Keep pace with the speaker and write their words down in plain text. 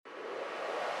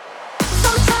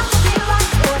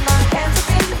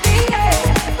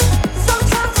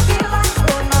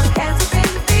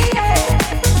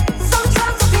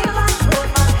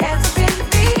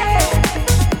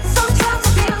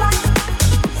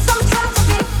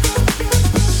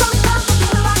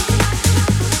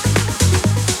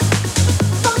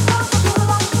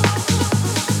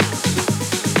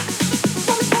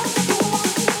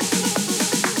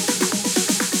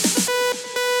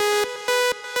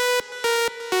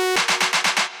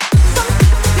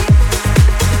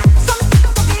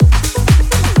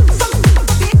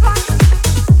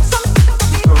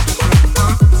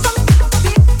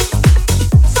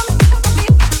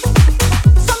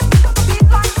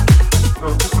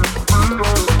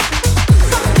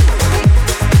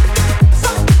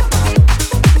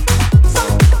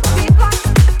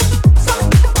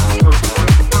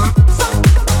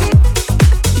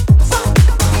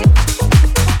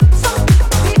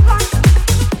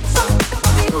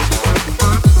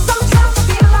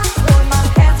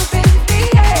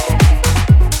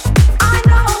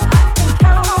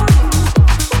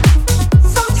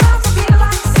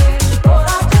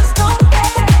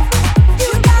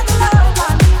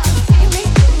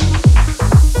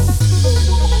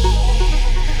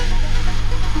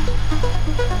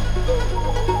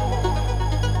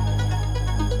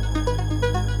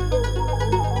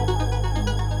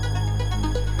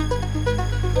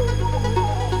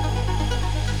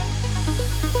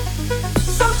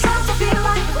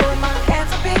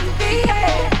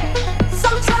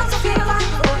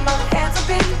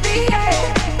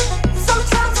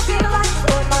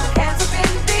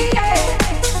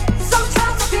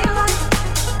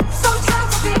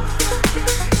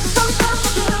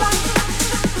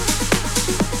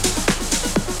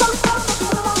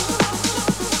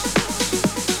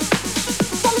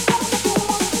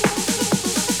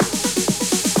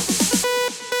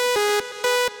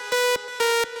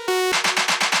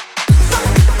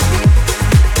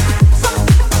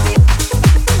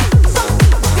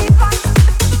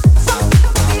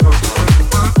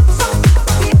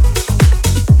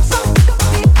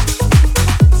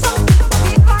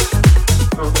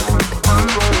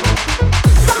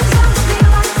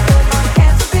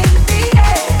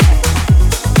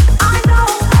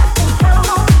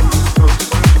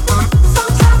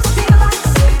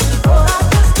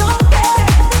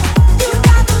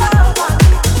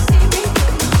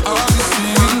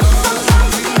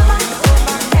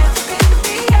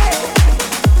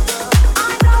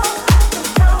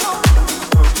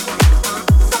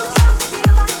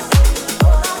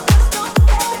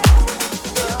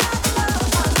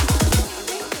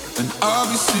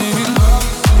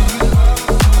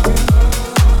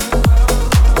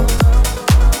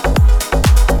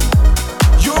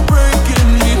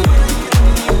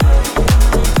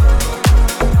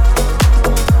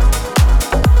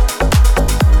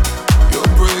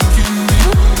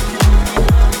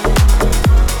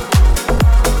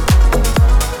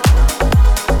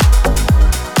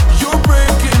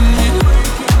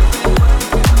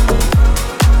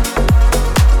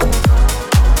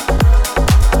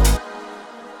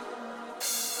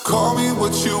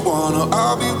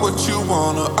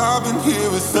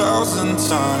1,000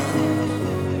 times.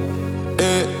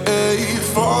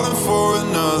 Falling for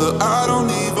another, I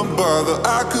don't even bother.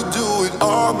 I could do it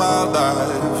all my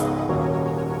life.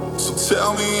 So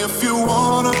tell me if you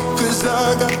wanna, cause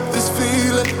I got this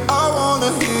feeling. I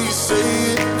wanna hear you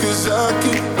say it, cause I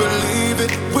can't believe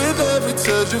it. With every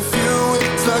touch of you,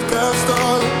 it's like I've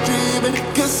started dreaming.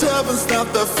 Cause heaven's not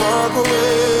that far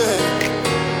away.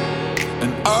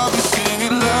 And I'll be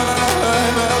singing la la la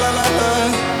la la la la.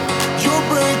 You're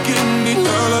breaking me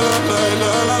la la la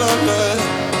la la la la.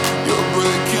 You're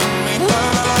breaking me la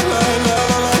la la la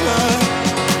la la.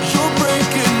 You're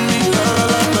breaking me la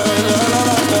la la la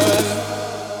la la.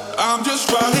 I'm just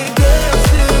right here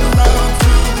dancing around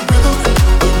to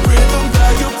the rhythm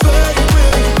that you play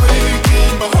when you're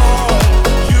breaking my heart.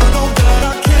 You know that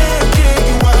I can't get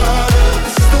you out of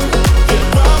the system.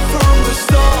 Yeah, right from the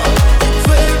start, you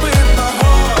play with my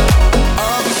heart.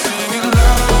 I'll be singing la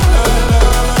la la la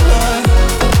la la.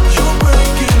 You're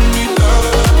breaking me la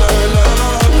la la la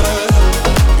la la.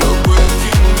 You're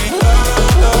breaking me la la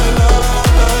la la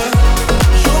la.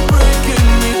 You're breaking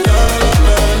me la la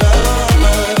la la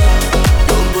la.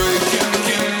 You're breaking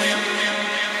me.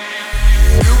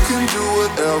 You can do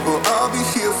whatever, I'll be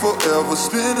here forever,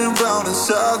 spinning round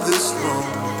inside this room.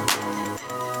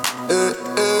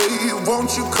 Hey,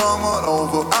 won't you come on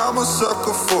over? I'm a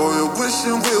sucker for you,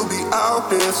 wishing we'll be out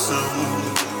here soon.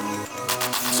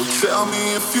 So tell me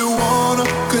if you wanna,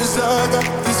 cause I got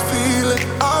this feeling.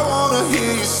 I wanna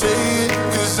hear you say it,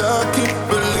 cause I can't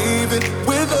believe it.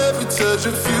 With every touch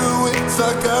of you, it's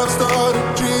like I've started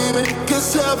dreaming.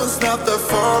 Cause heaven's not that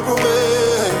far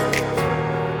away.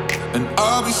 And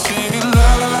I'll be singing la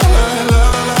la la la la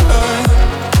la la.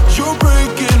 You're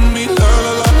breaking me la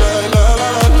la la la la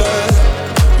la la.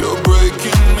 You're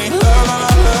breaking me la la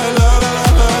la la la la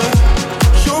la.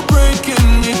 You're breaking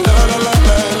me la la la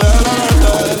la la la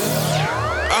la.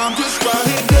 I'm just right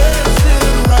here dancing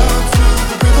around to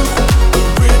the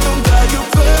rhythm that you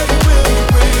play when you're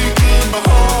breaking my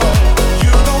heart.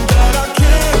 You know that I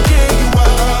can't get you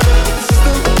out of the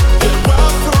system. Yeah,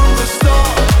 right from the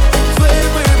start, you play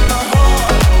with my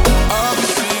heart.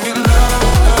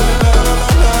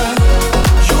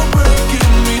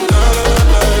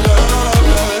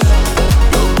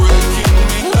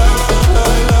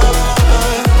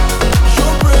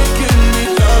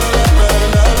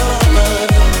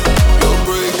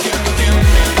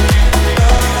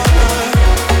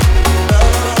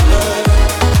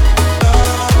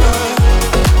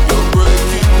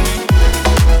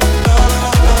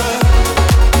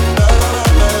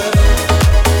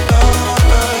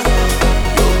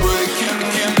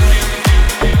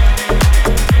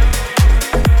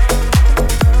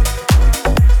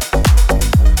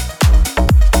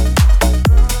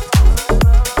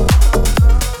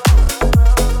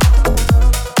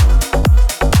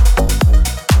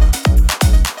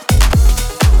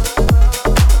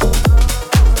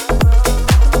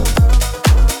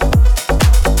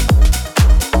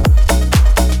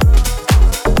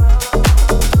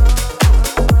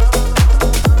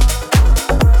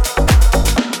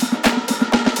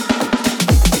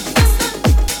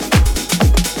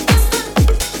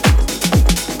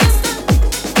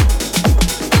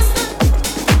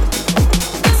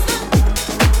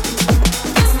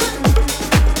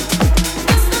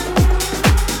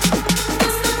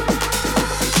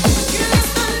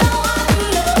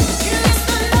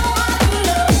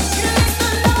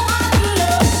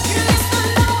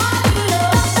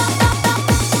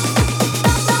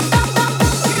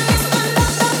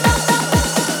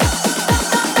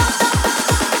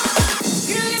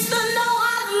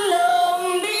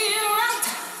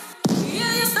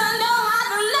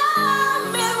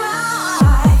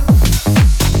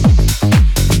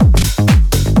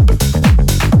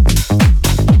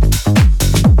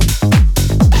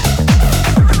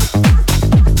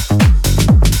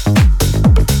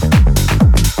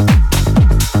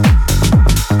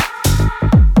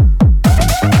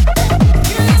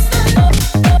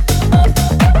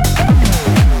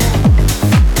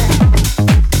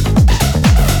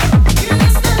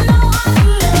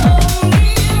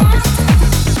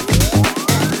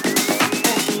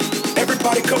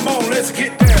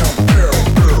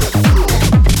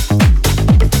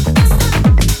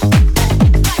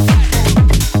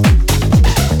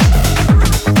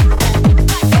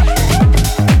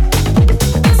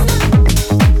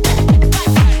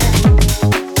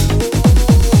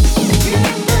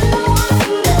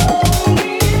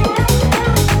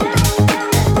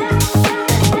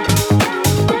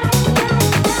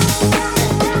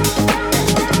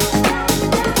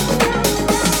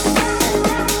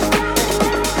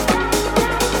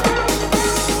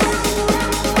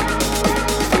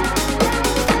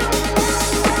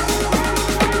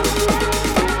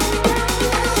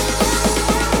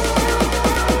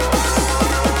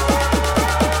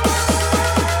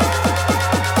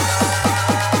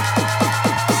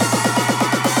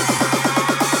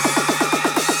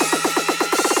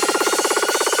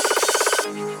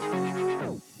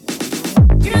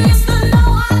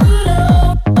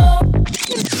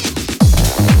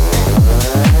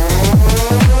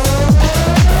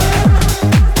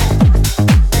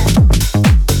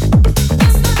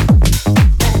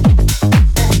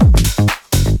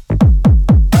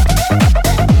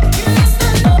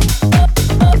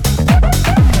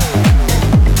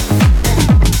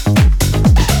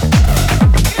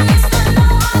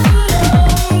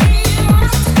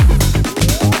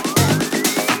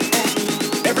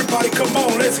 Everybody come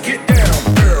on, let's get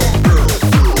down.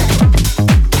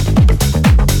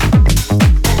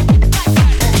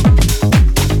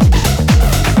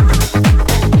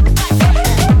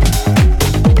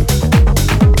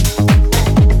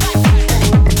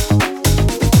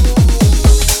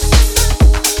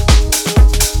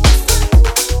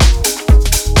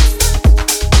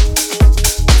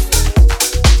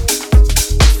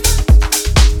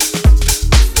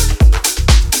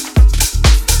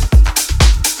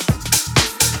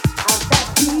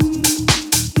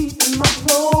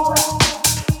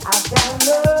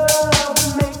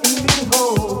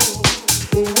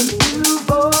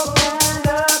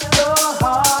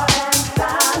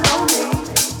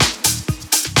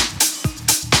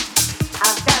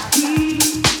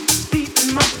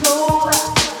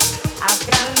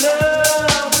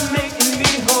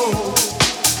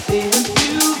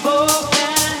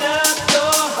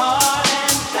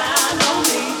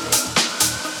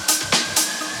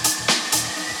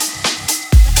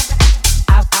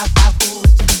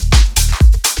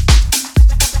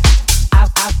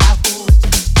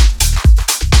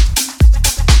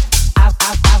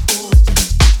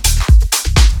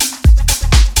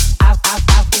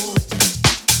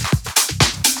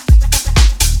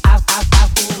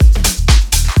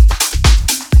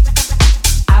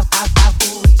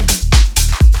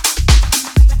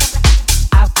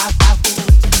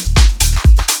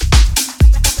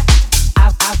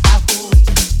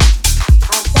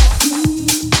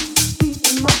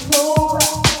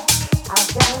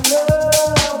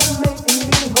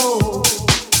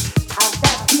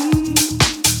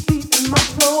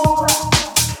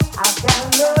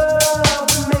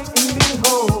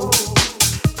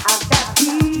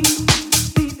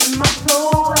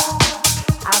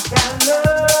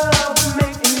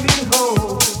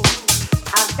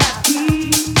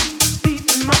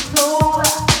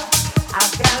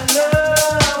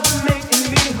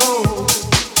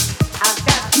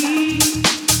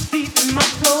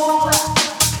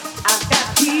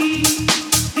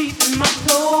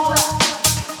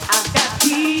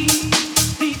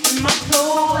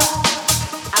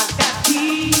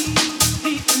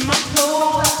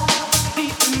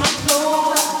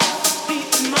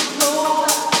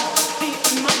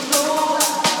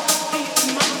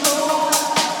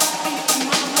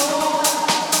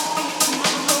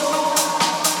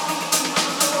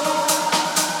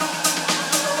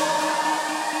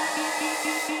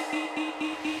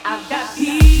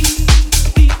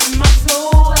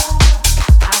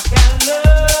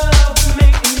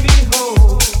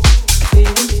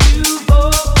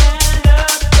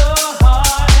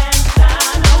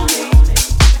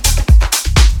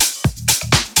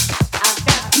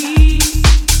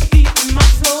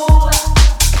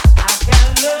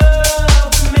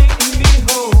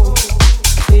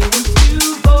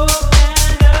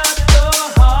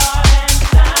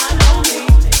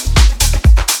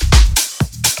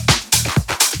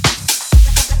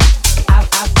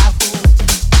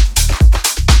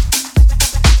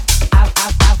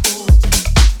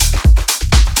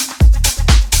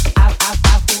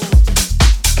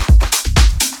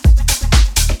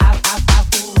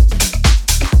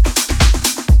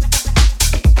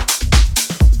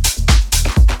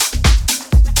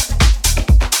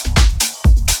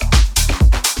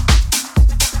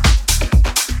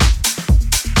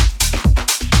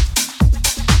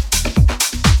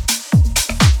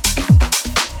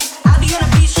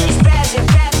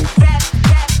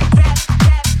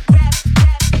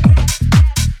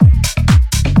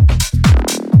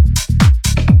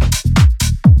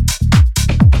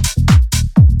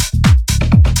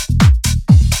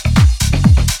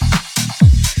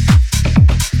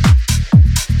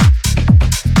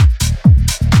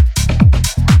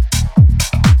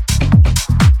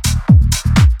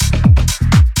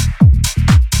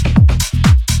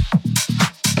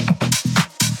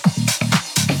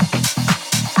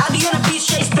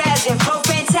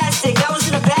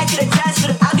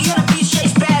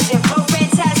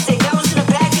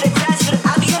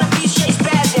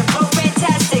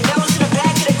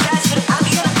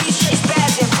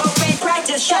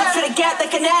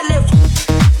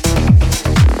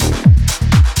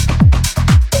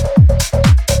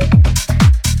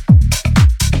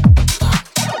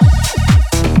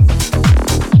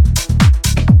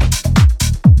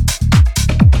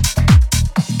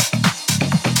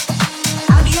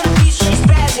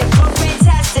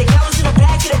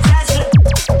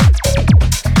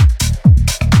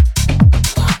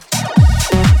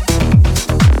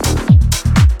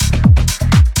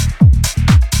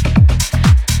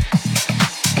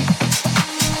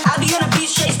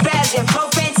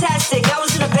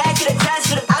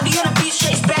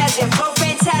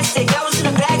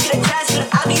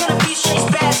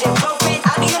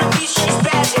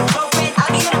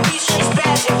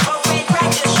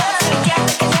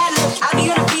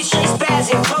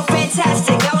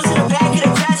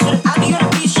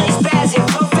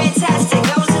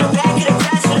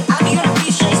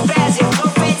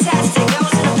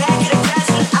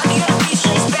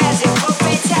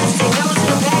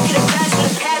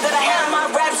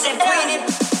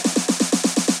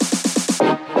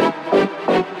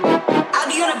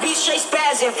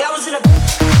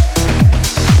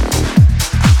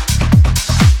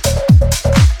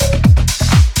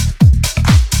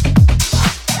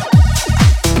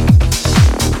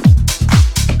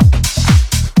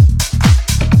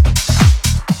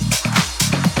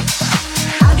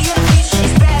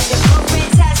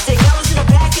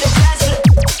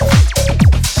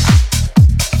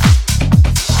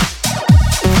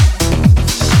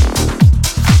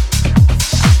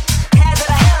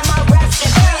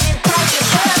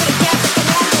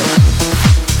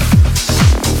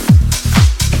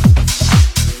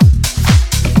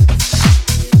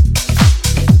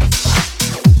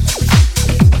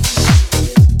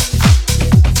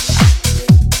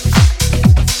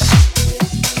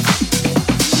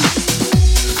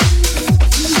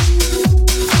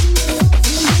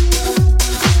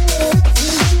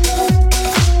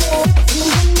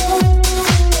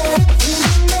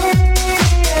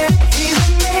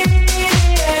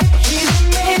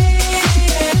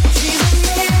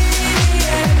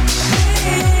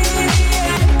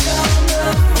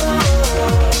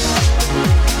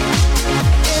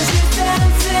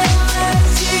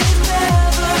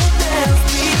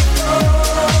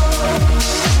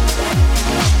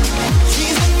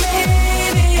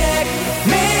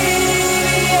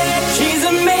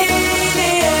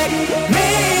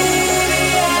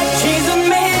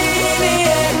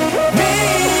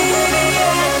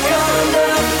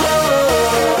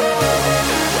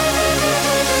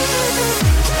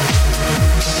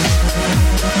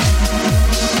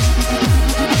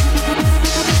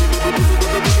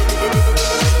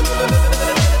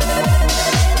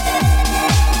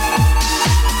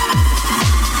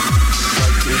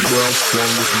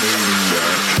 strongest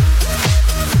maniac.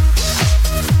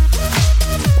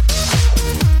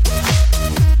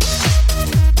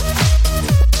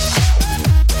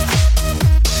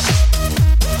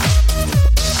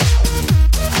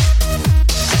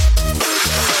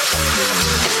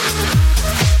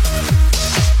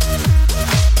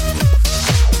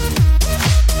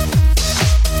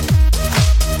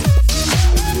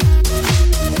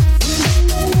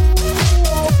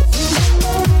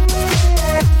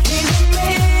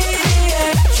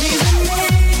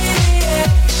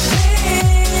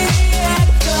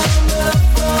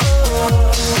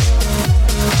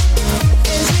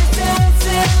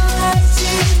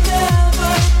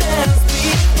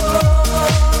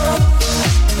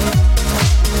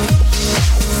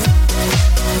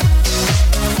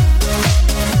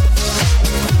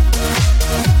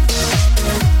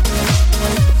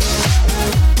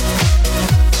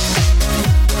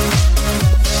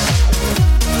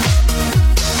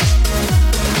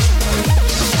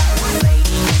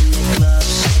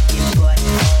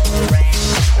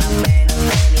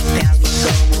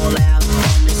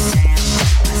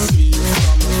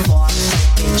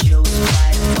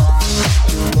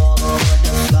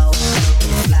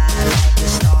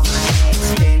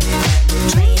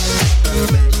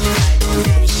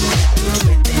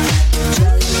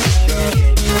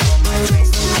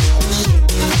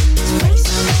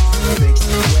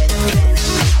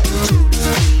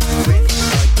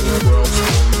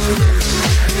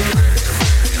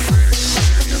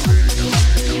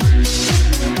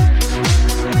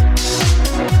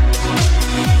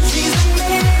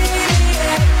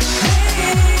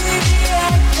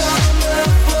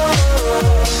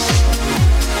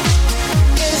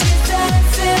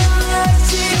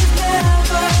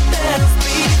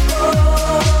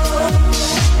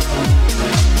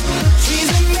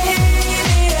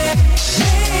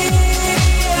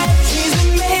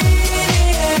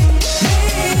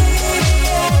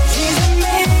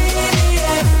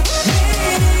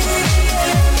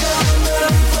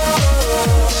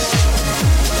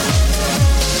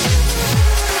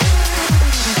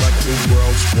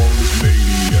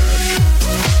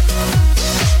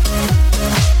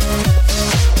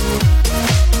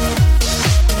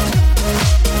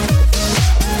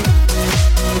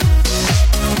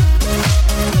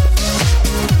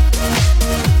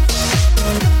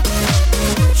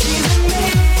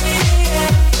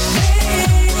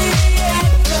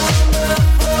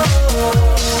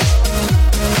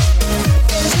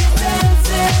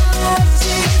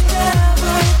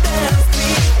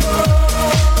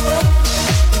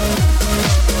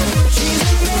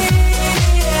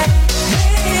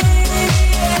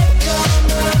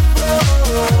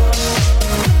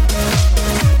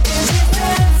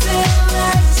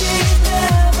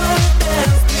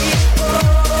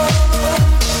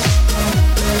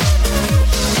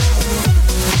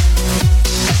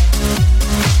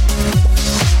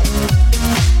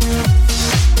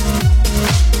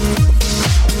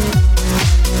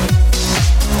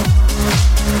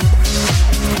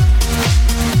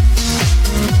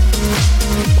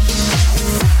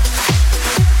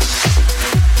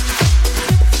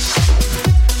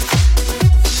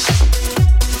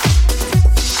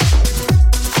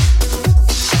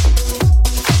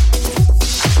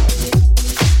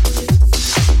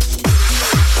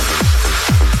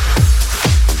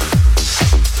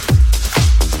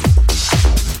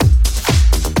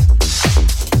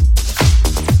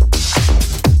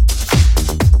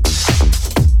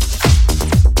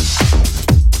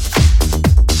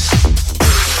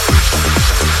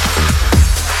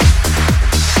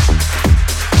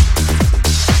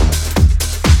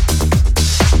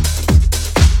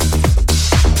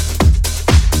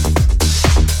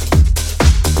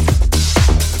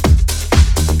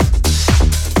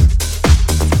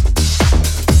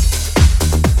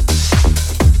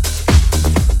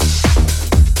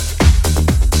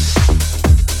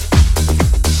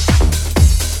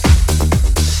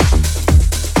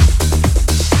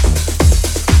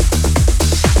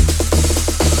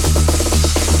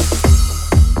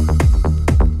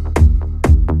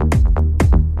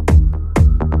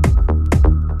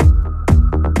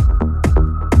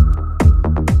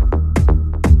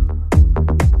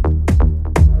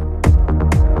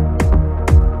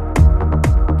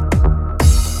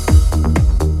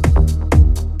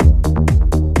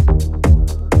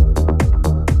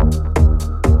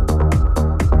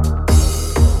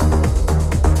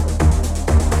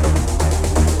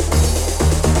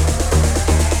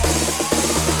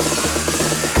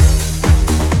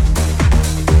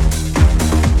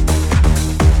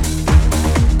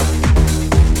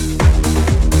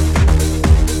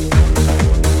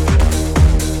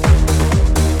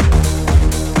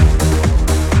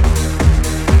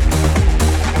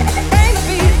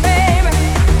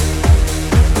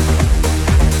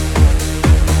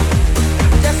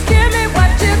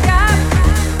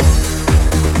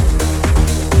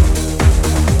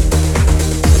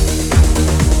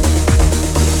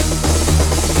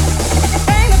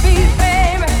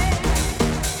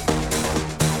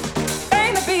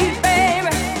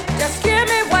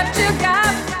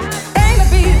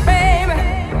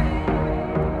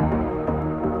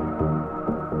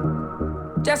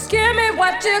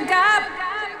 what you got.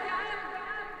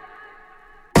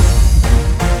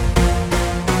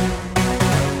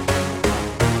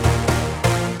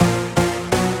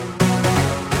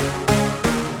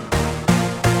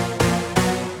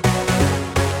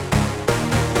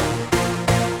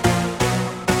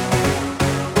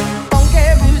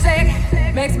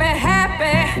 Makes me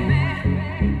happy.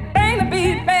 Bring the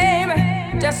beat,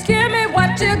 baby. Just give me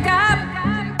what you got.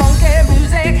 Funky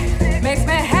music makes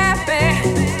me happy.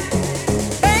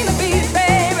 Bring the beat,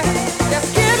 baby.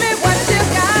 Just give me what you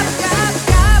got.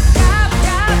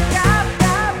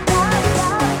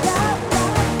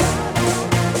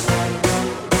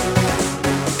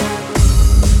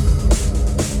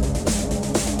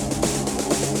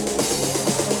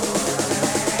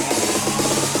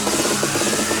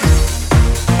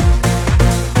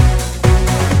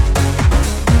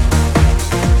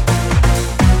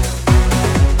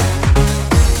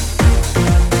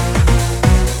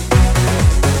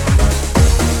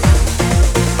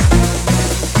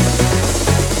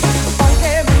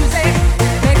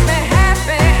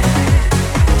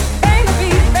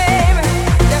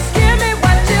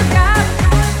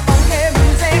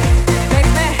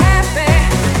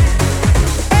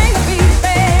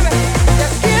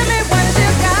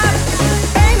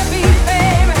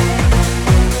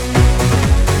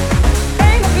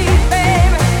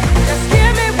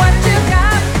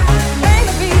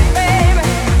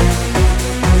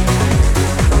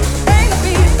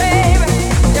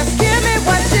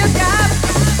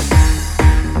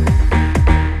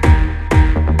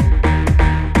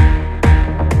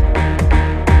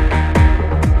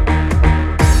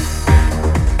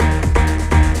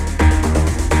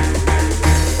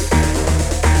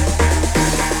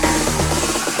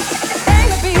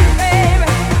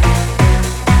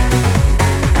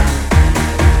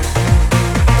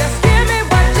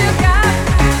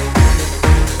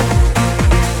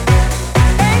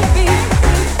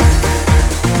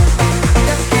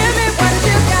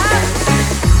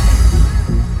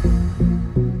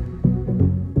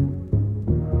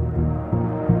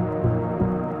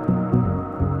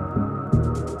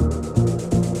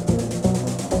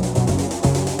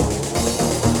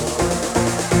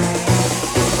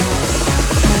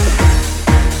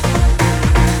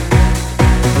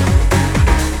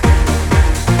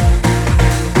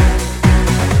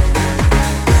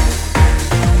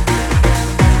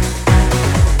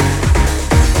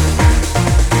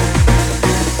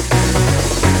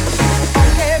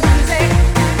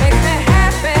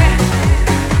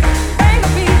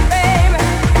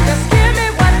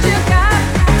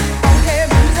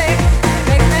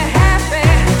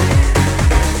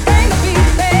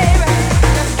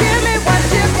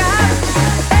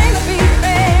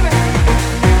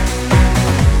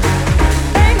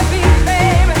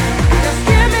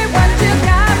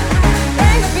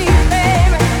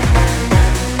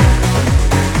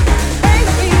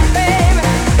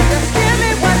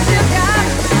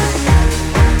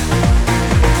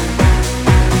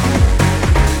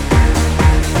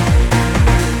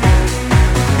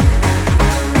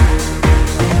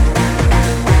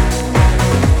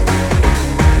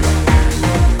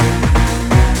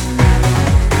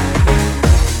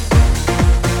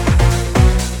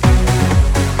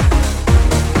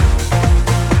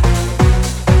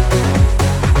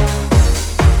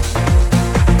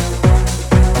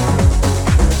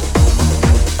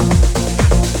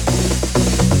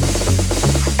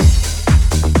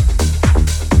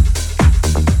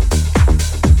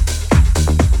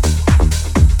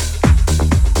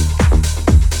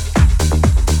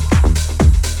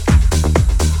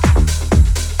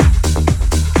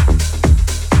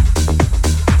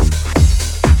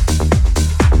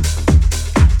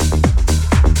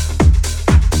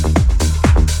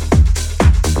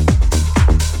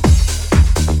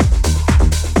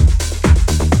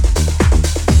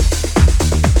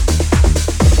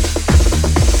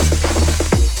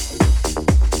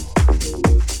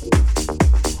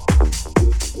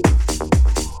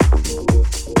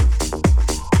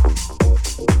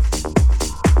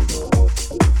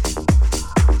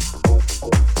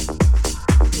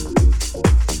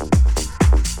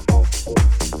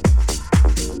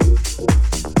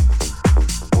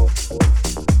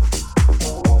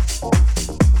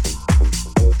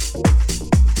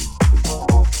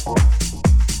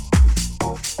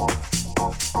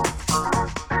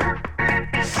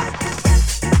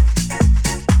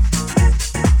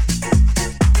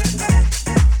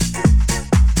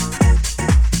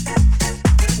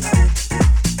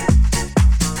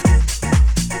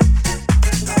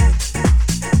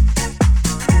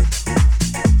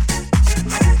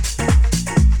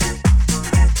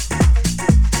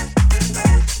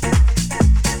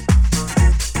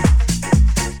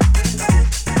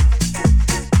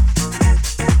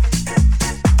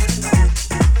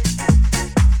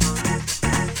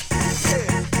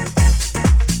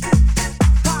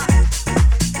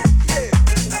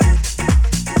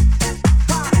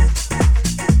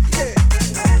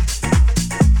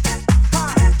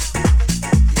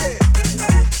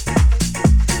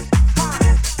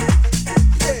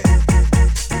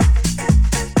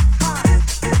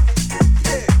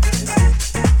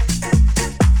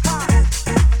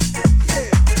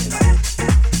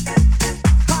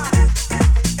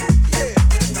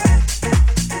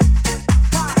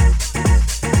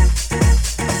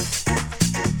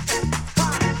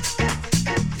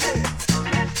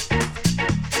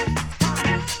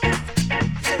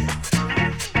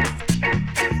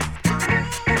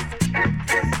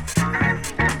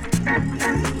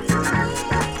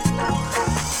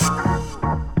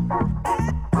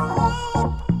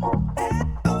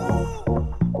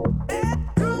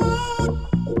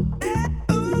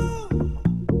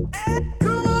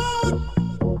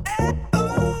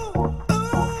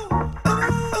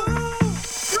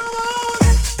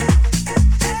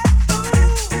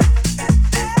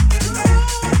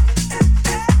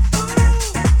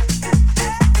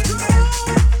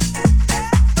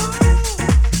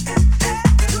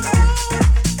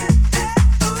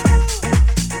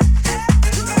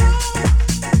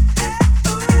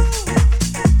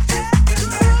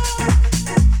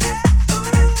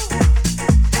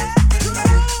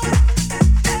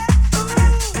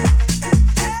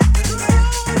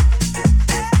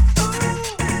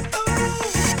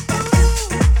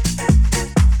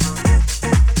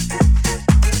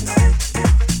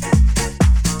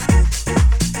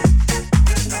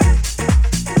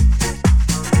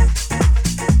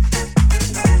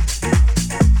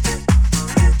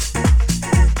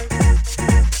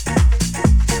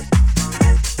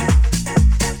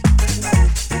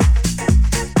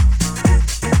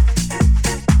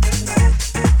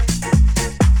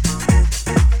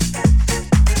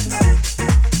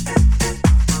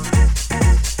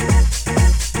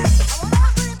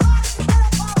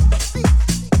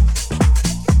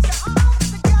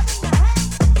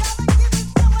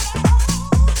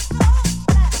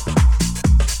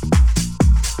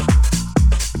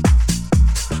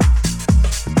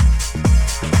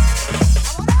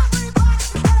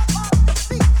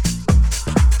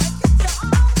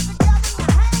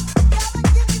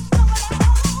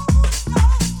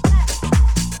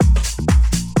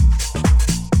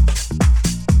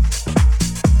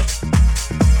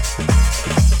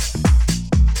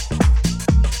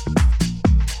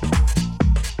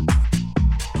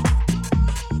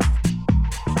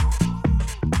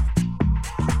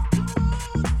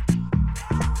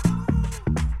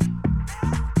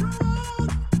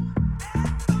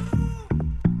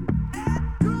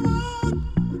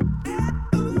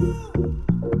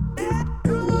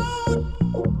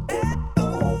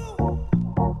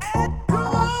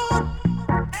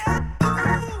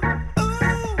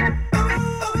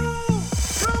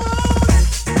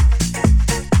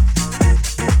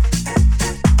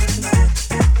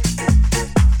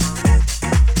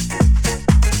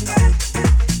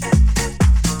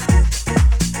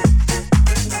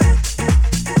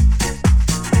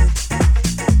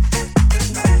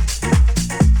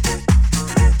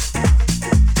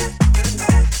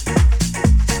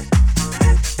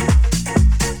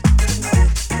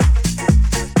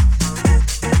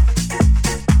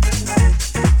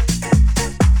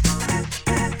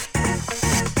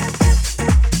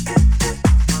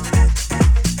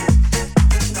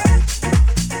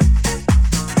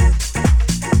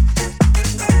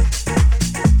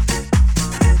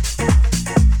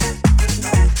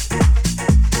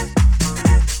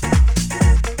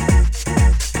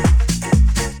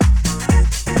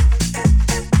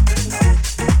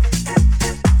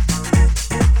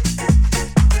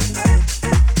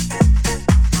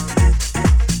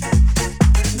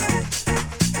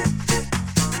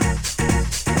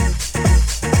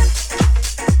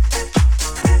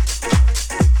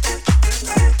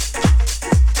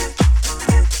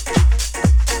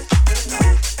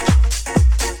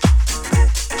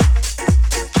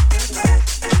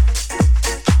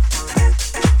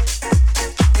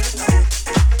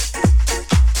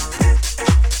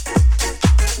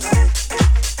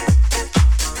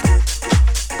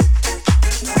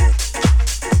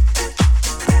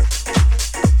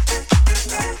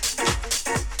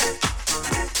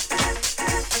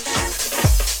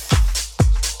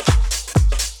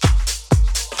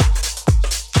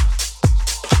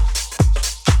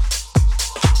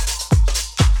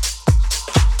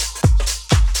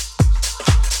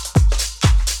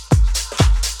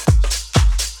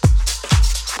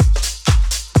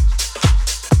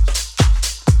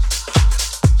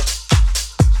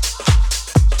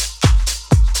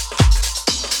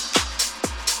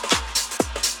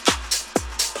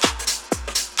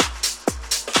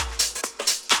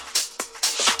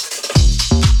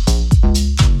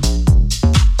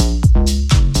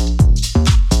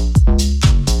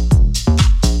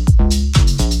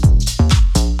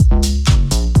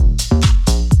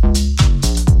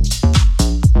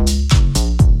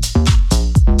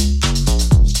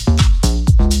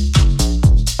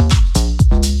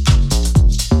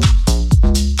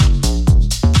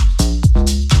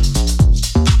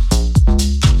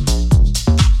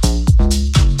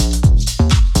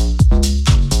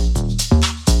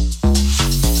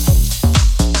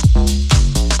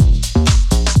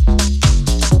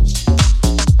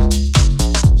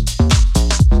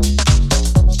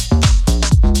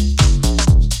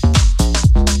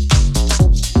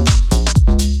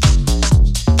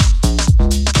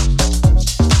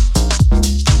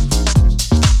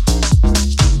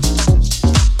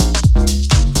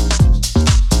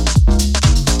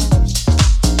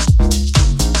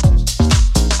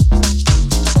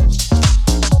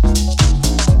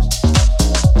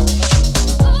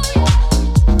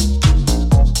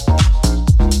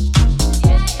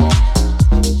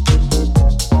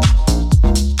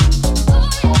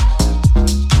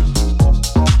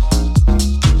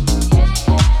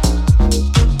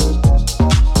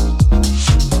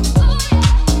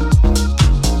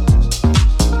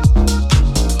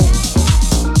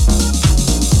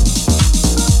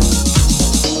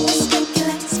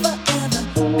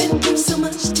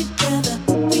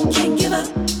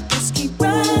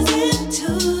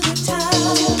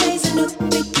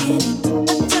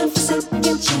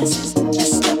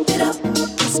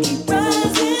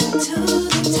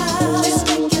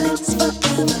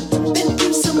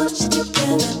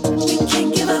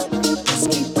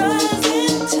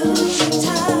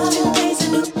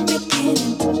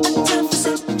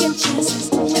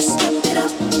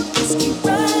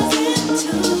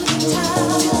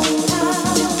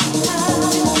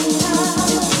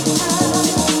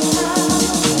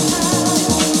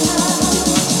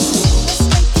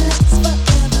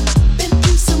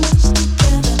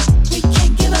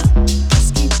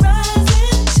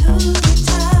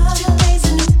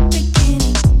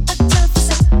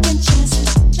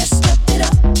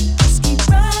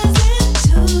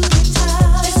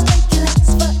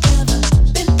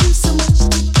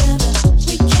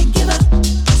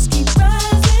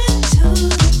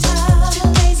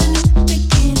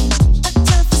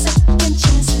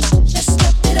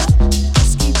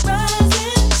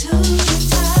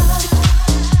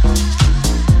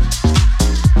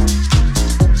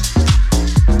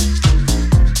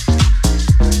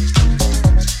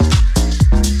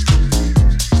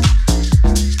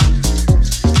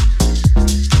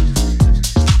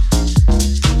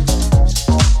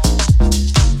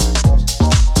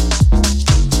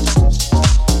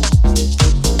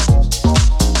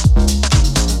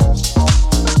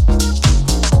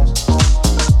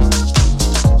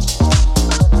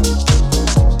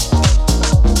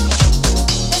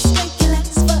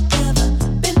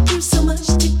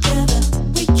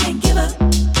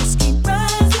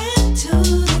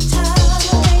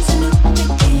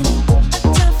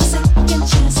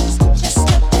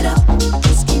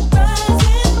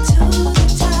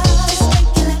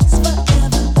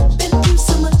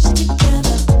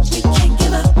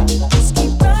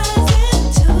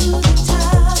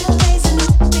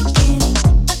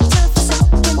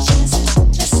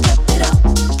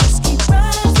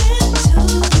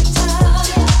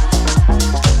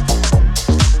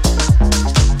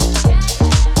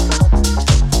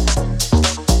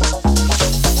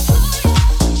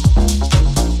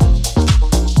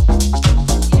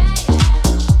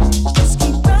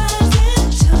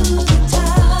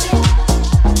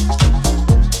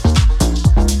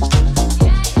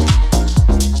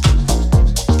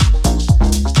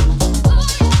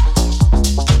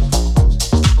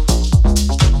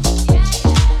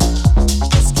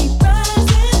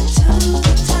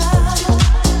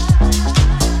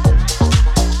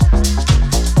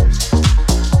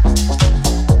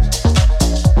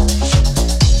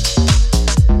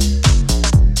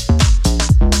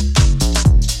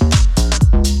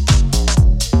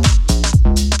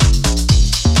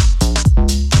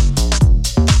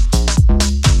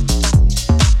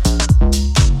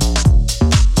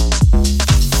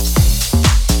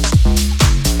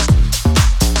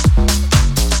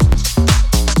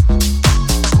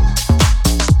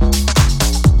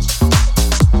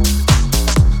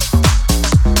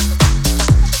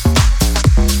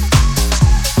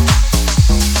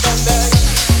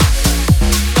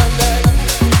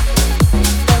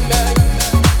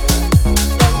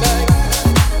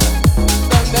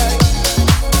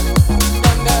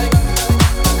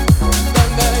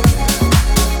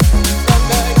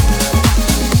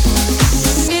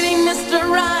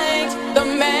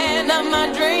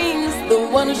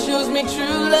 one who shows me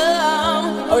true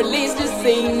love, or at least it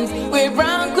seems. With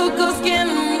brown cuckoo skin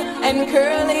and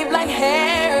curly black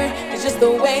hair, it's just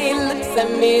the way he looks at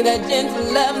me, that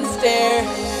gentle loving stare.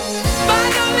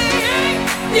 Finally,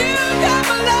 you come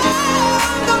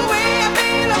along. The way I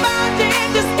feel about you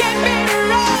just can't be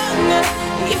wrong.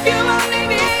 If you only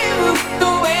knew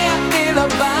the way I feel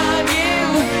about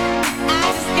you, I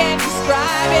just can't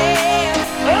describe it.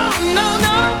 Oh no,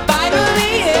 no.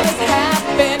 Finally it has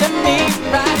happened to me,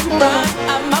 right in front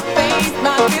of my face.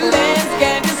 My feelings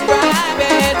can't describe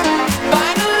it.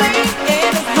 Finally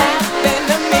it has happened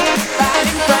to me, right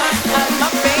in front of my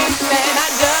face, and I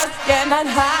just cannot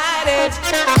hide it.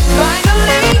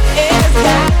 Finally it has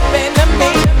happened to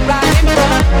me, right in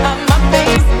front of my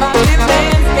face. My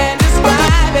feelings can't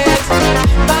describe it.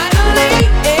 Finally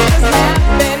it has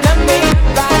happened to me,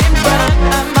 right in front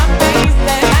of my face,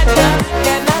 and I just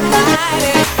cannot hide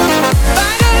it.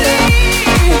 Finally,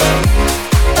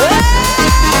 oh,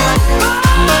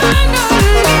 finally,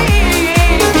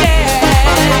 yeah,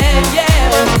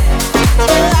 yeah.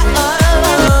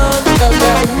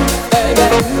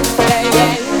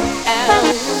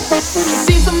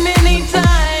 Seen so many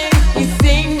times, you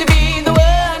seem to be the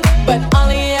one, but all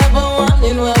he ever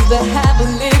wanted was to have a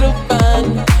little fun.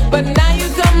 But now you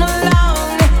come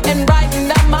along and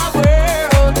brighten up my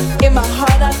world. In my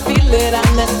heart I feel it,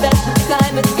 I'm that special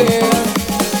kind of girl.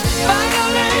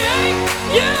 Finally,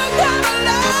 you come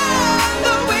along.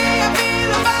 The way I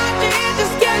feel about you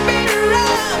just can't be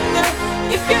wrong.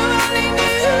 If you only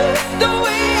knew the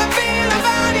way I feel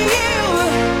about you,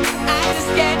 I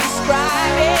just can't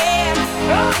describe it.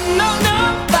 Oh no, no.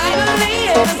 Finally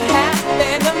it has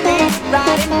happened to me,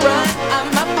 right in front of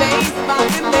my face. My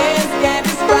feelings can't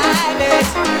describe it.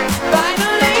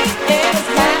 Finally it has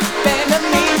happened to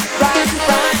me, right in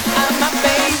front of my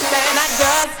face, and I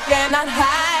just cannot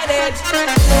hide it.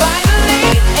 Finally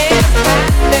it has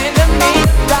happened to me,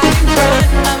 right in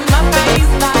front of my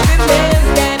face. My feelings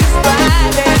can't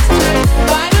describe it.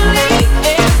 Finally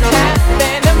it has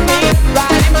happened to me,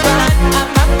 right in front of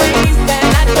my face,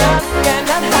 and I just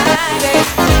cannot hide it.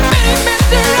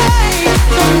 Mr. Right,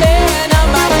 the man of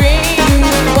my dreams,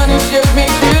 the one who shows me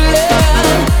true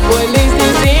love, or at least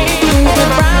it seems.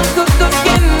 With brown cuckoo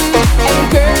skin and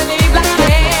curly black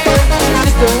hair,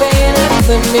 just the way it looks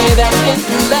at me, that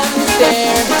gentle loving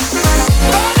stare.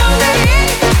 Finally,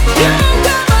 you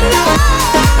come along.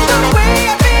 The way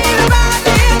I feel about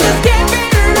you just can't be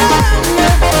wrong.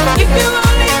 If you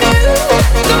only knew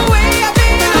the way I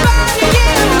feel about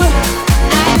you,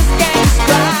 I just can't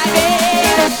describe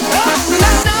it. Oh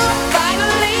no, no.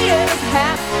 Finally it has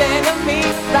happened to me,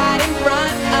 right in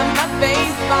front of my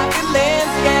face. My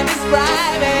feelings can't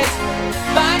describe it.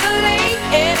 Finally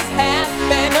it has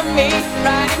happened to me,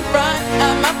 right in front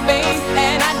of my face,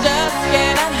 and I just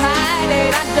cannot hide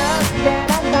it. I just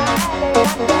cannot hide it.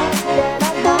 I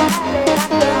just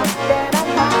cannot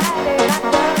hide it.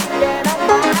 I just cannot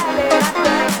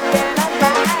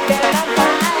hide it.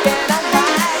 I just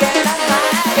cannot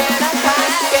hide it. I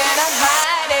just cannot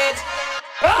hide it.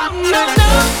 Oh no, no.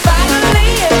 Finally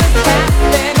it has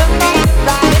happened to me,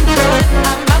 right in front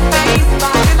of my face.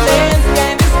 My feelings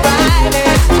can't describe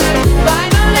it.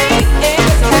 Finally it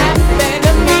has happened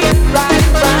to me, right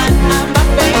in front of my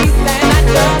face, and I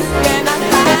just cannot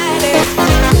hide it.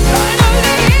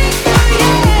 Finally, oh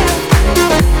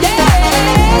yeah,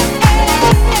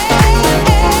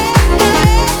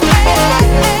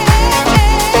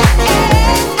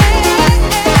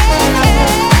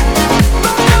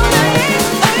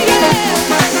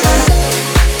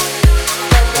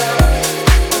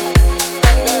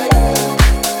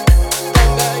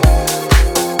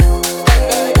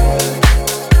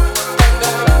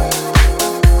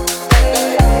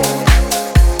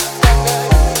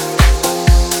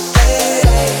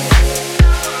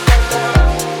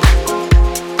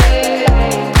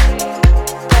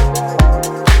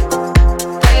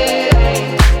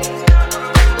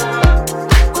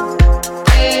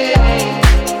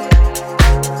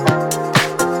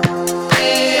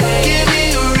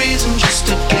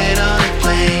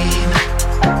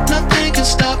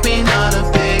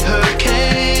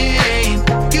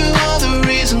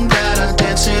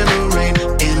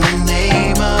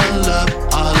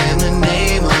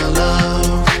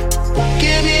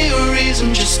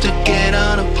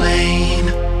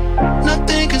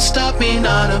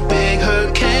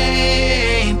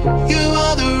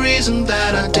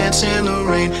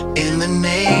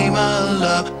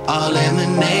 all in the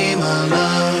name of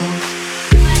love.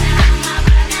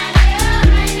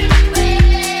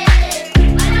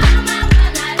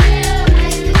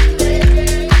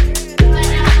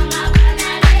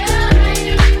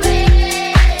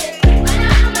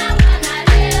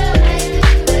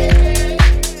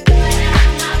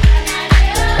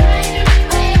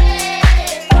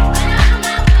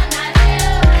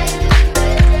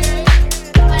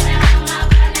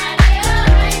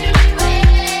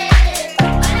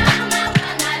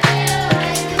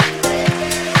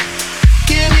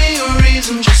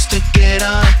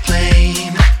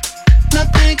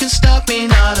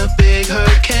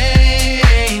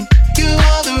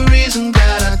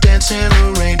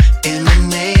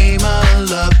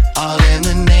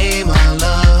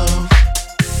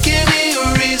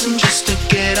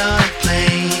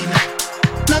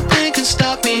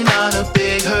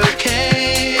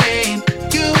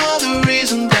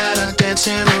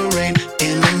 rain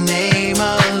in the name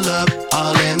of love,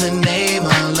 all in the name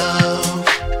of love.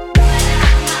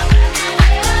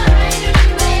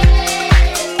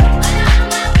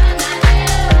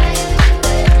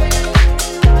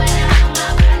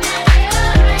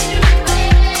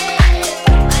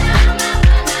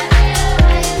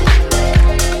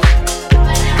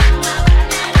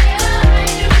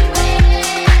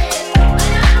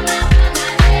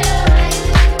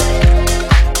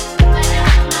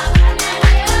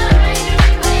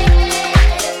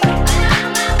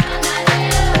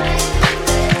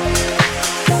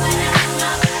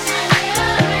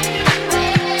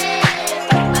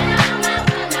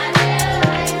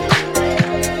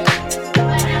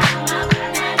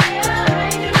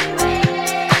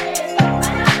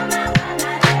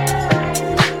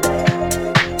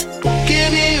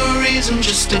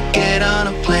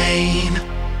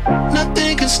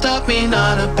 Stop me,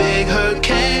 not a big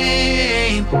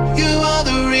hurricane. You are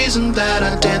the reason that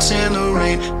I dance in the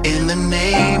rain. In the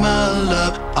name of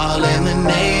love, all in the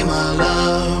name of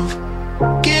love.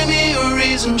 Give me a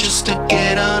reason just to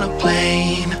get on a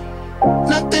plane.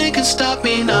 Nothing can stop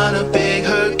me, not a big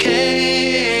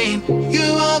hurricane. You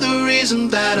are the reason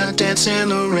that I dance in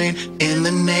the rain. In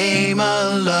the name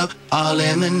of love, all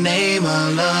in the name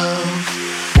of love.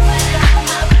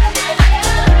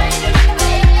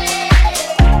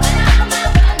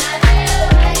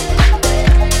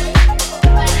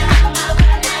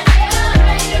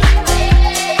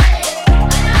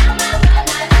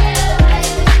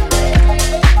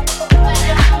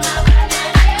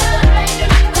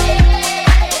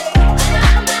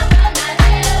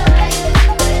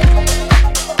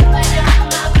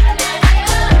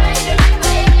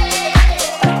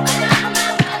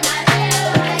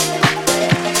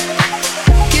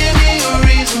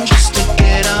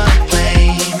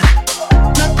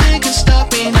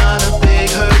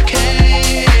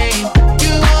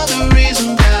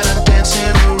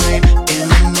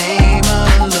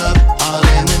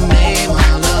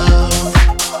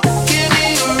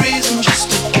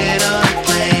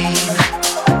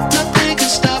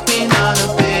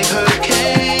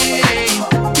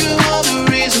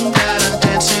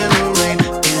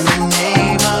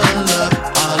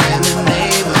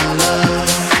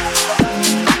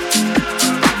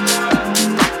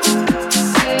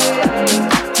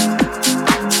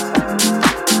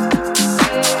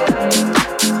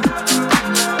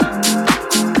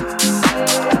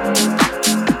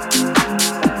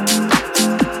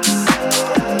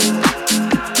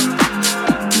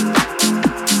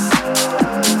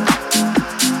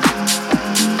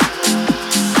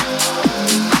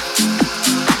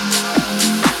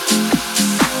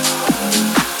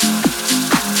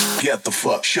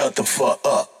 Shut the fuck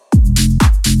up.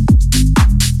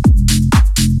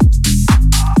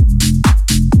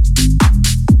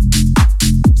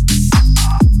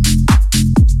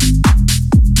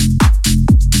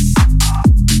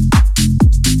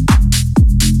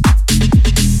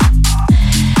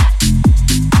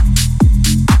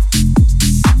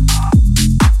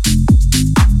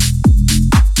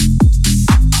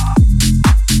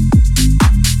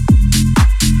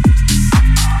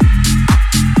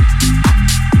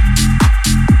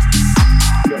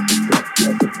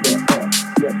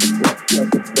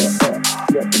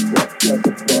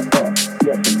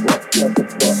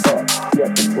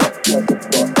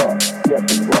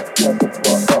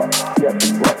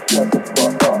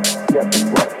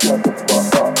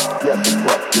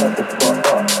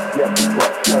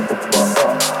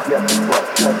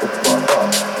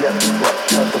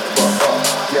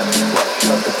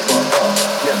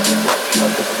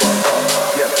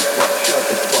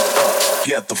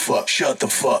 Shut the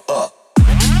fuck up.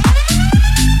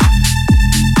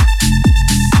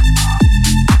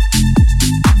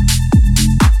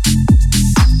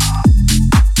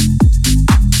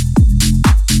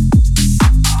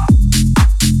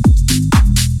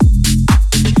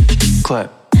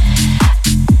 Clap.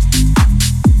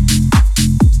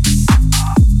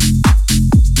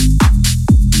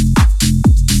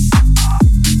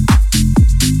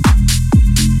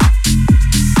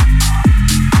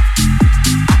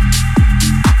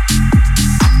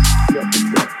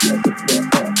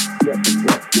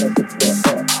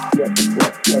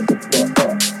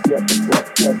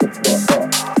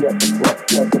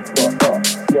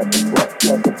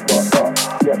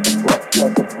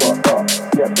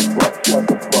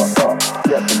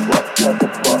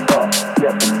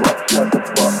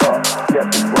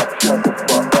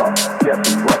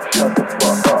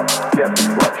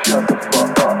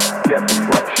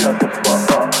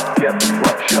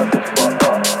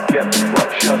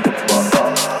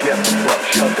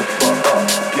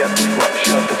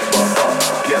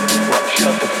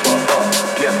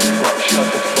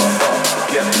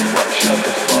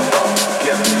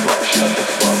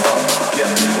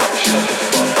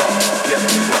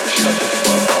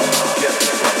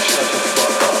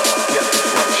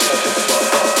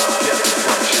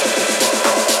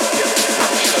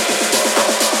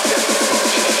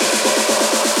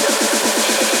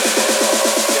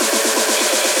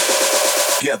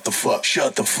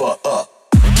 shut the fuck up.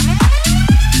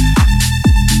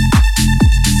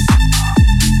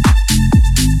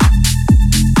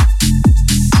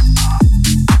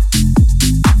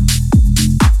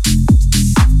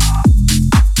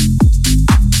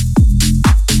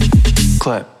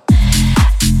 Clap.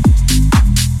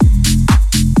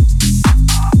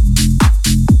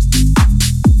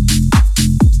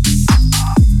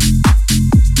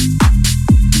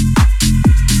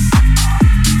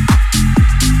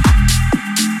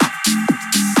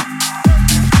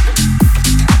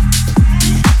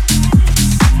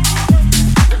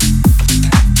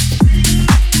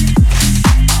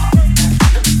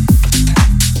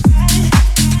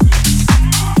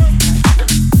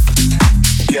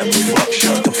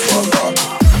 Shut the fuck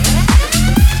up.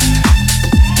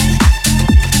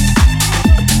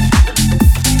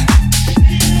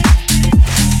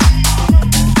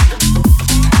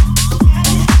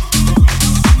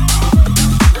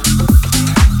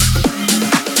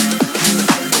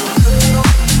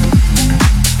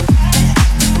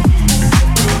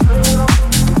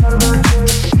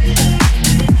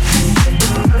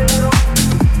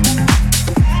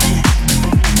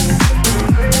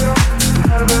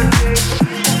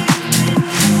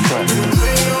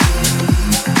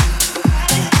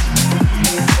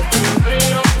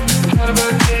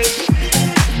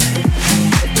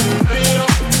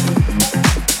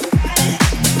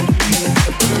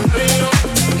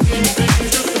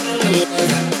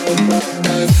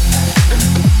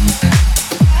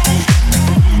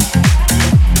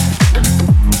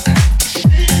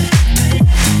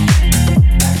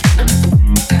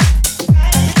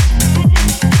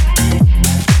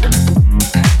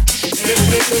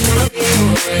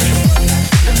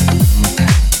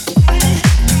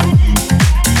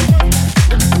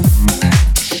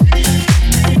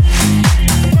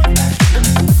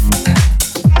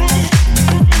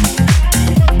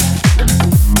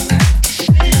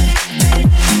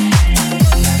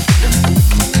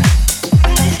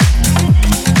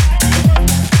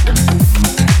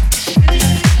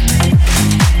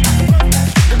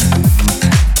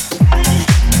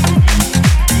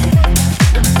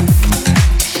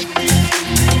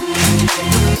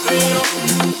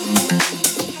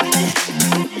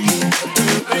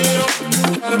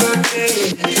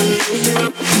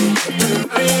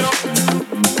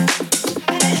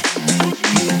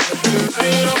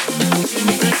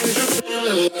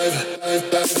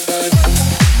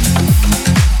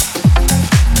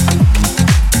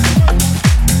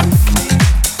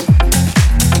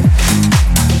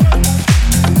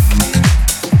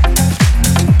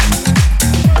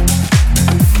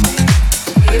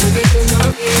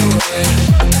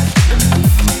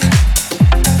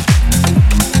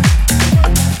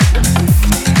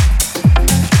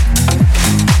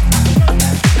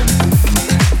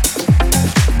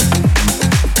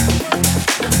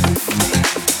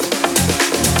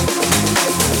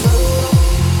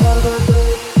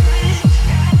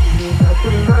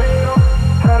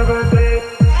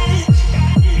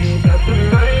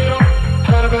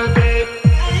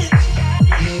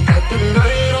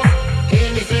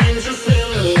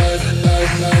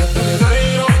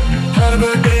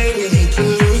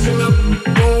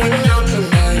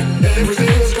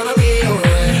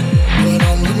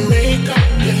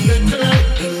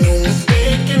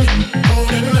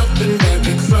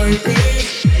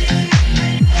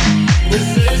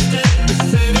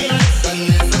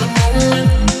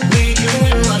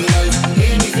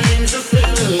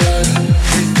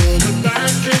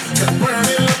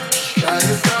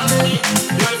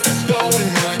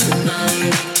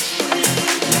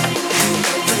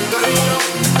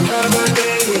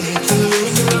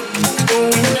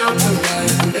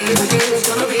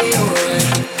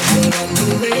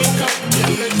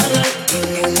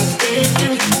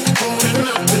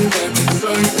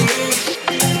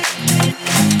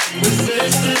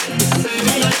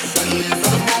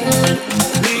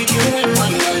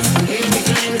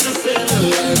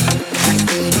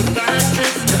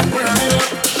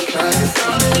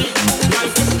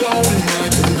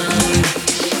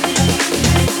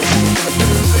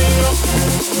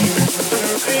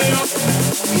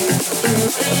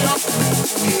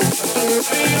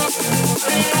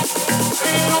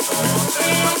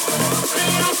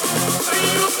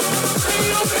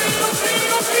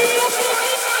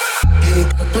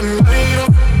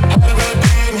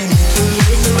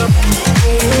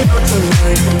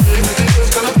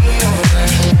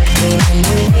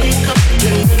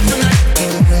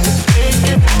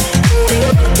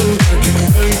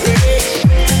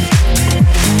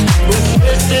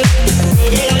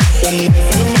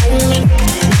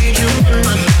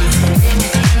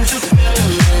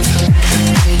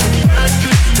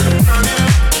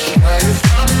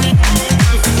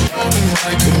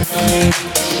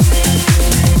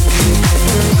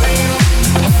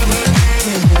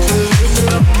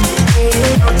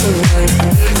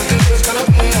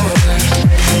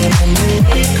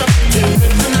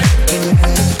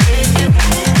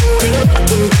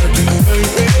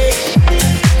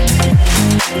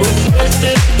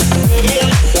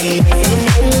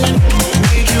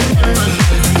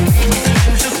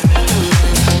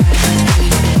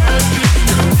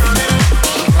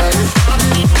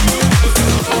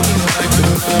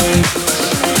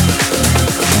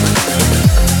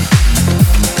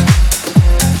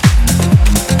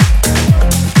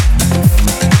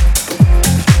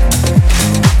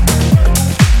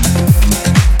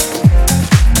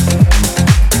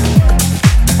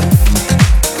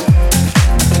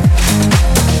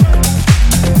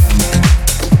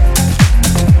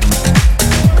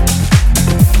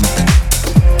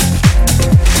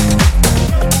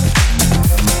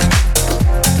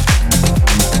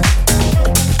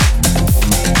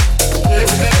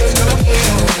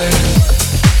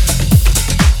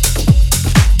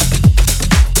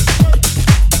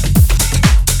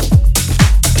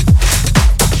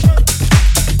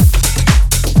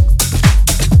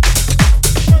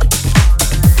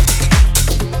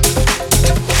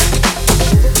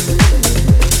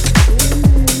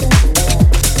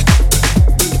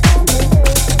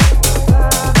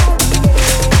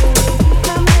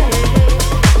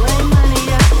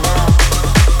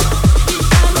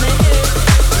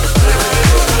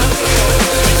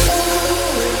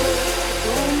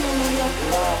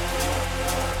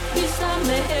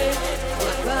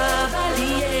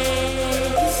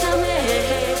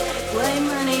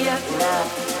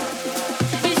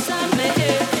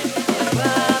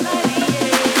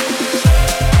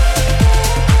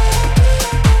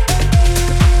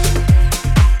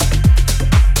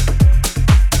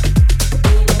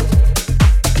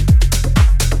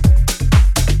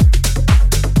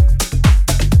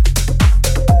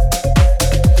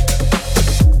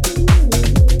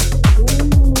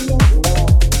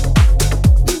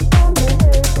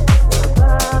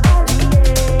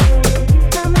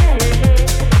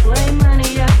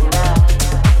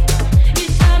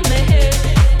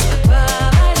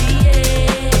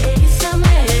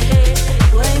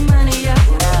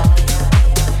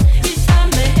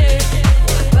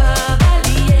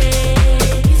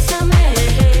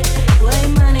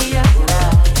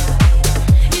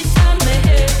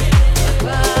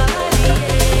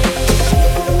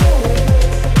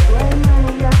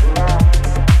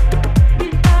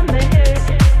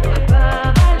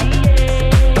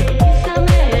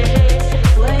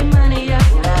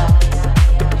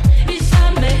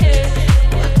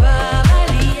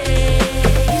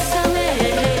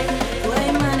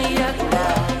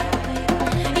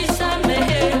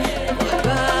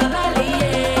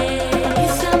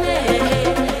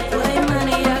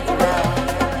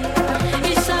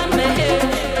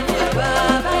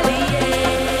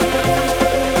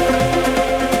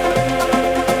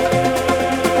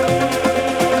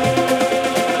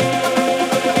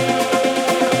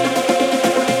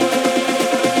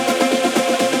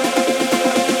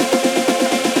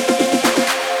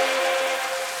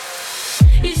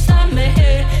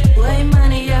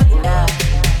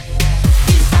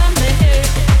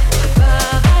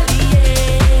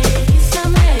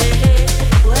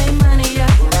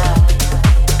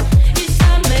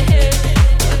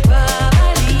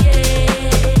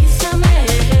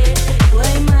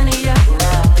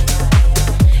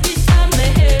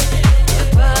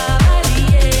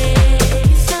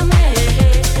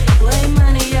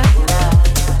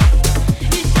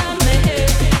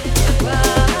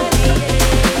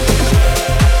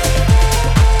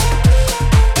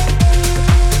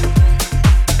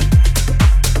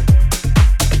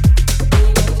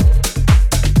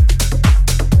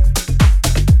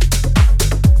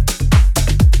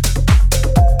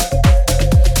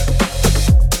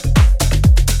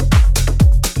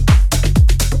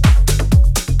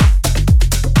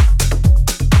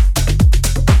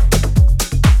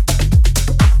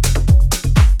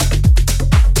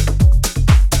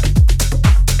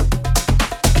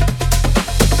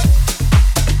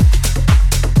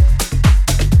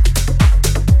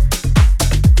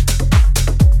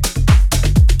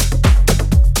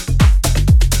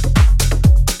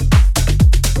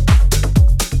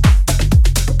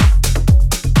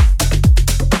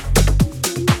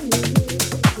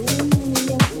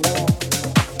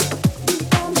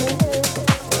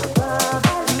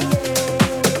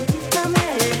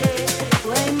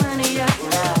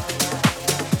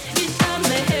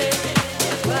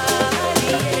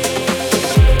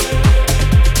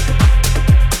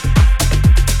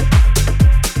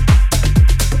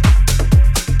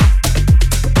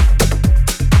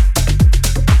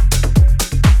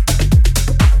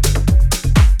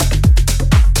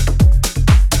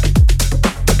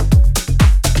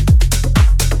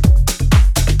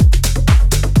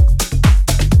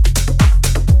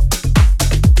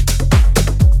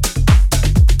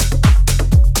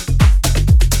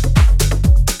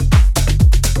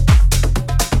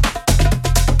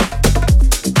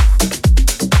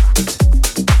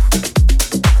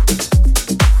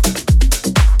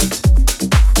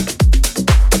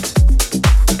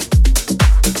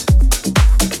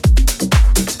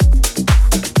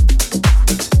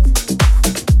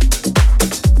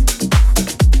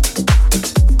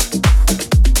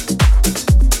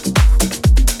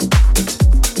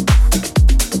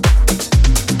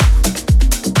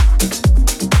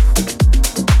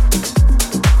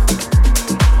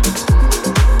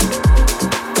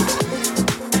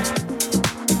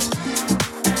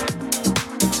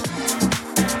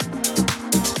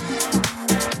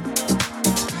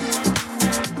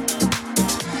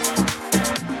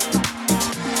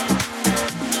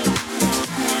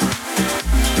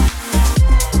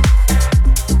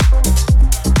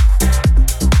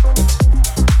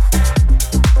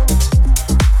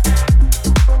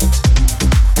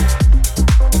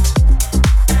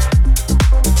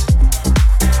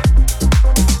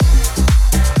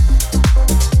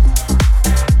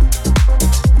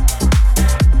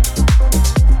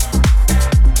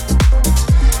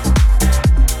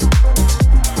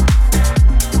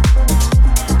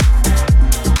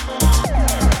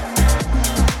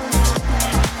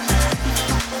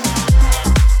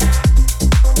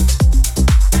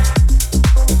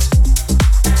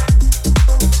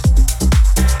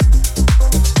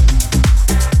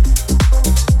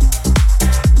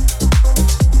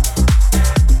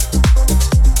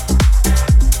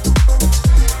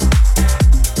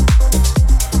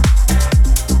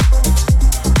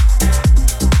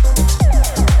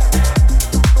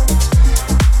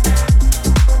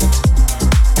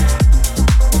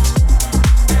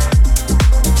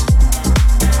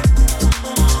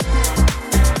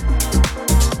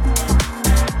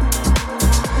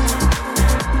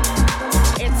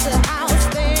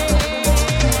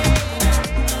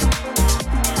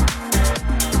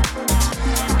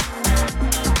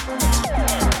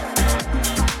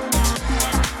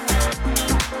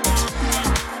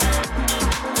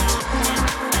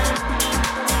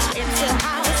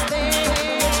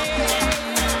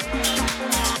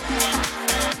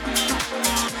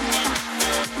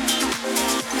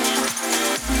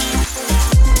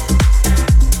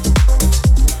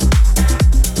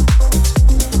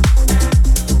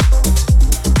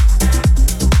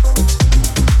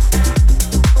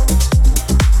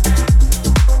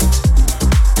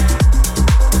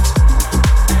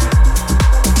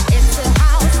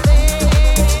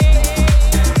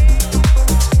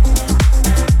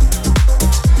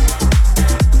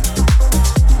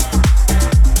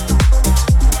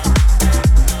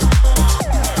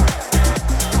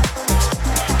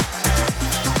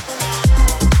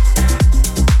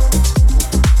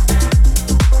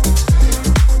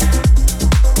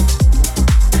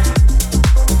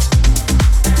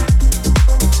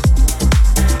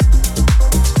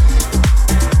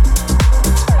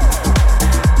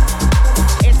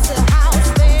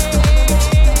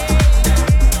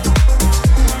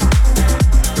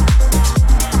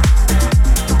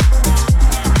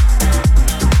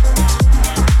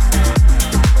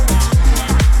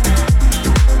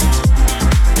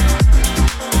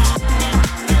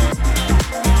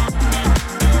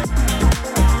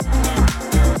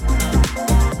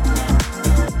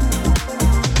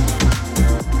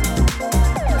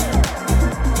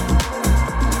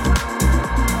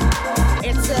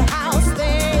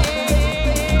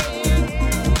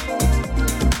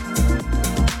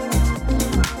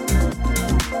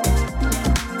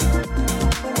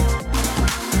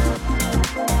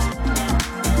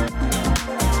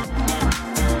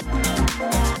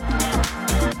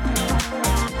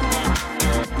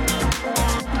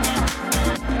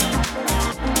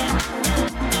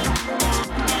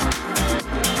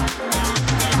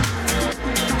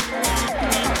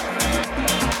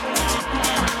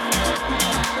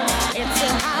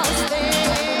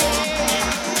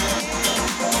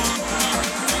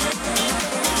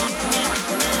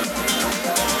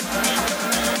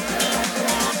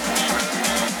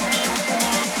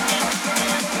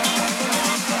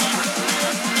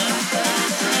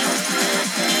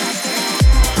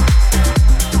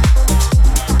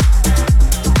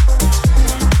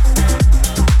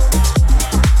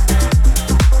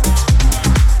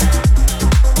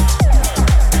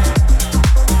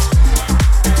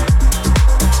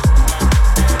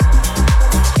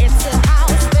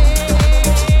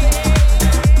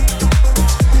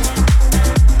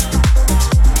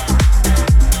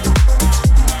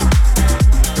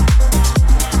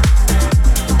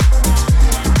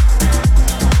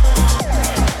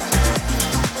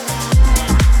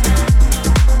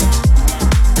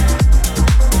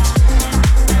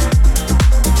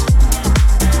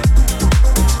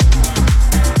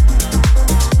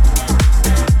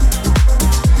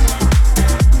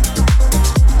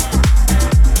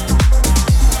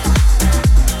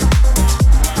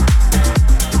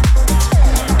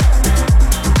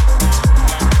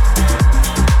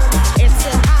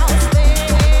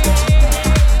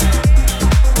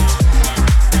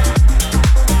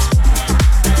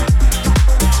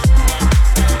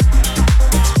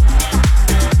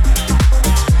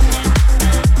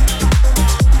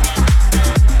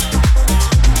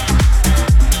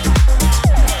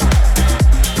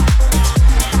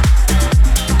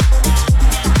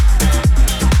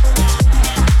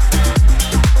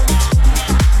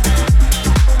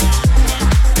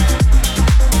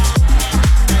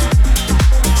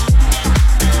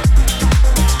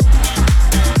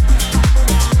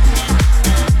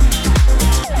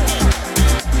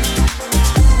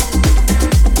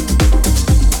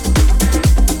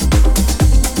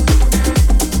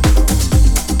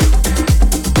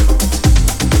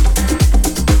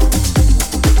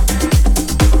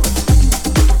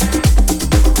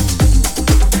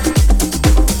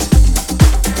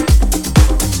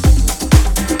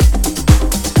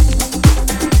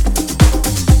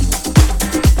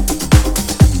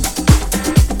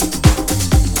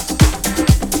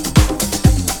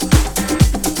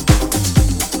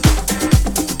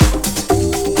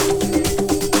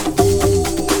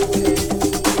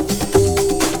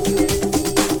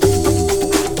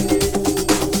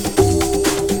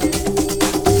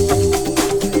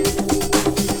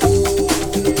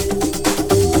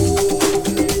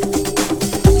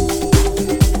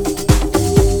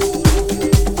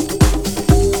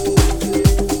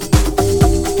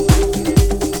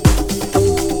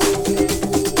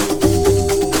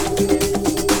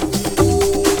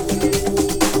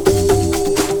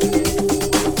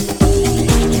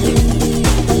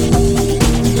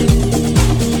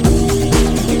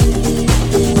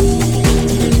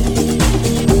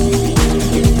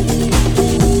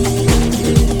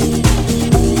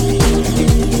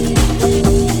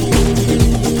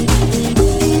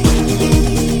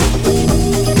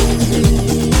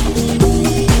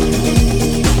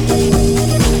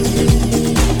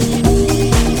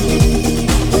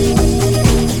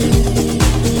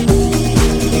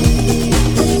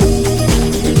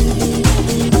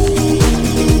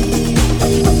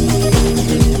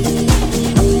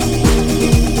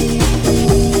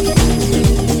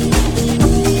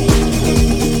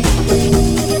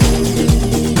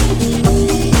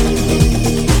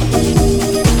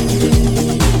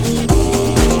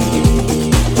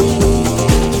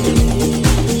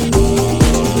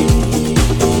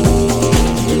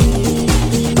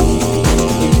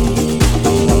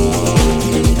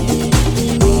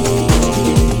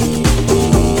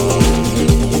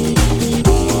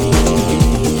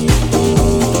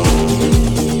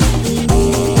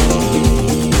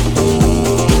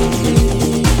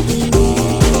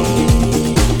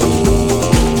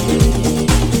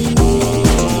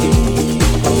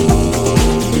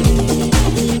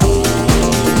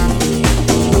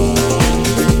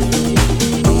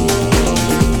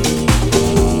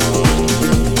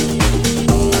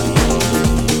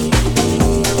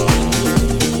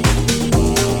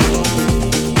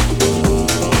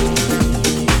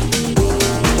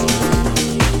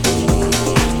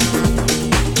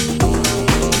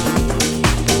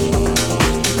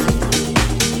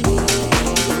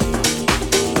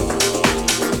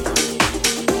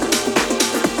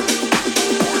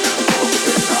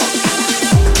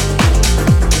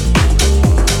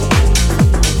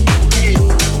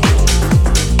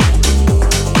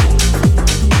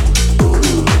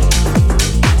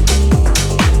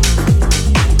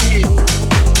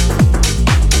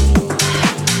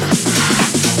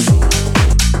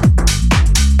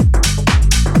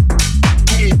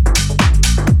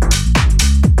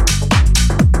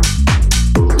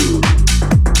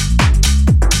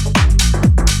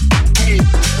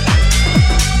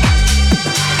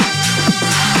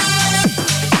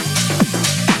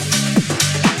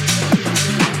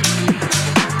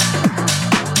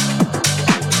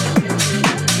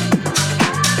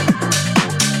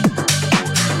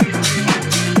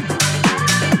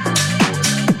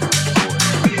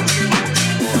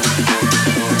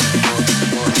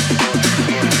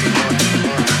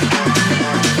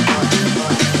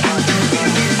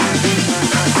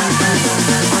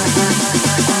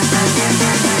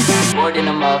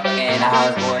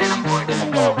 house board and I'm bored in the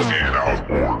motherfucker in the house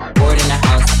board. Bored in the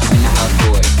house, I'm in the house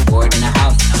board. Bored in the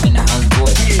house, I'm in the house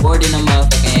board. Bored in the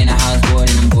motherfucker in the house board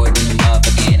and I'm bored in the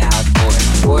motherfucker in the house board.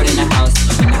 Bored in the house,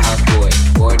 I'm in the house board.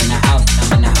 Bored in the house,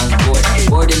 I'm in the house board.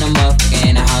 Bored in the motherfucker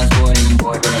in the house board and I'm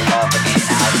bored in the motherfucker in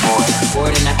the house board.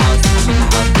 Bored in the house, I'm in the house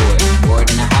board. Bored in the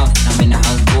house, I'm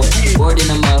in the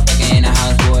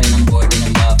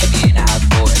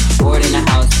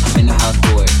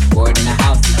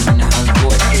house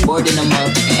board. Bored in the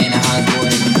motherfucker in the house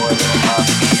board and I'm bored in the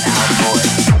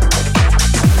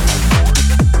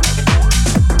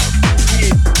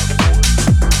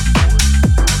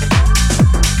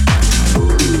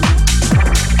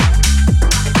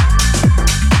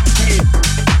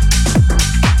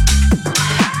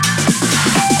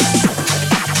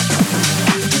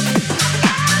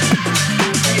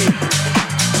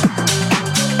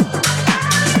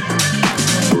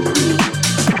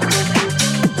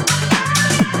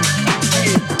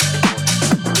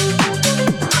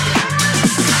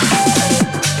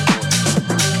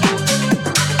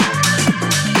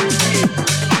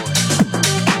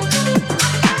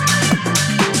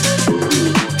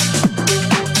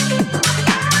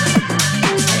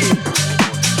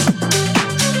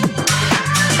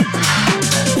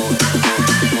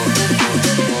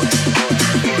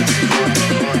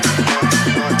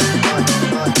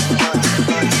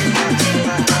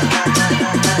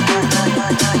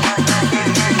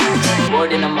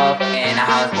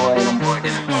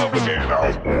motherfucker in the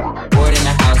house board. Bored in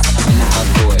the house, I'm in the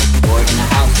house board. Bored in the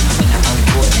house, I'm in the house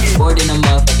board. Bored in the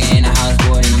motherfucker in the house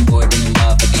board and I'm bored in the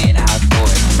motherfucker in the house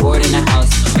board. Bored in the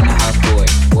motherfucker in the house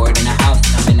board and I'm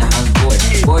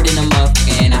bored in the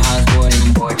motherfucker in the house board.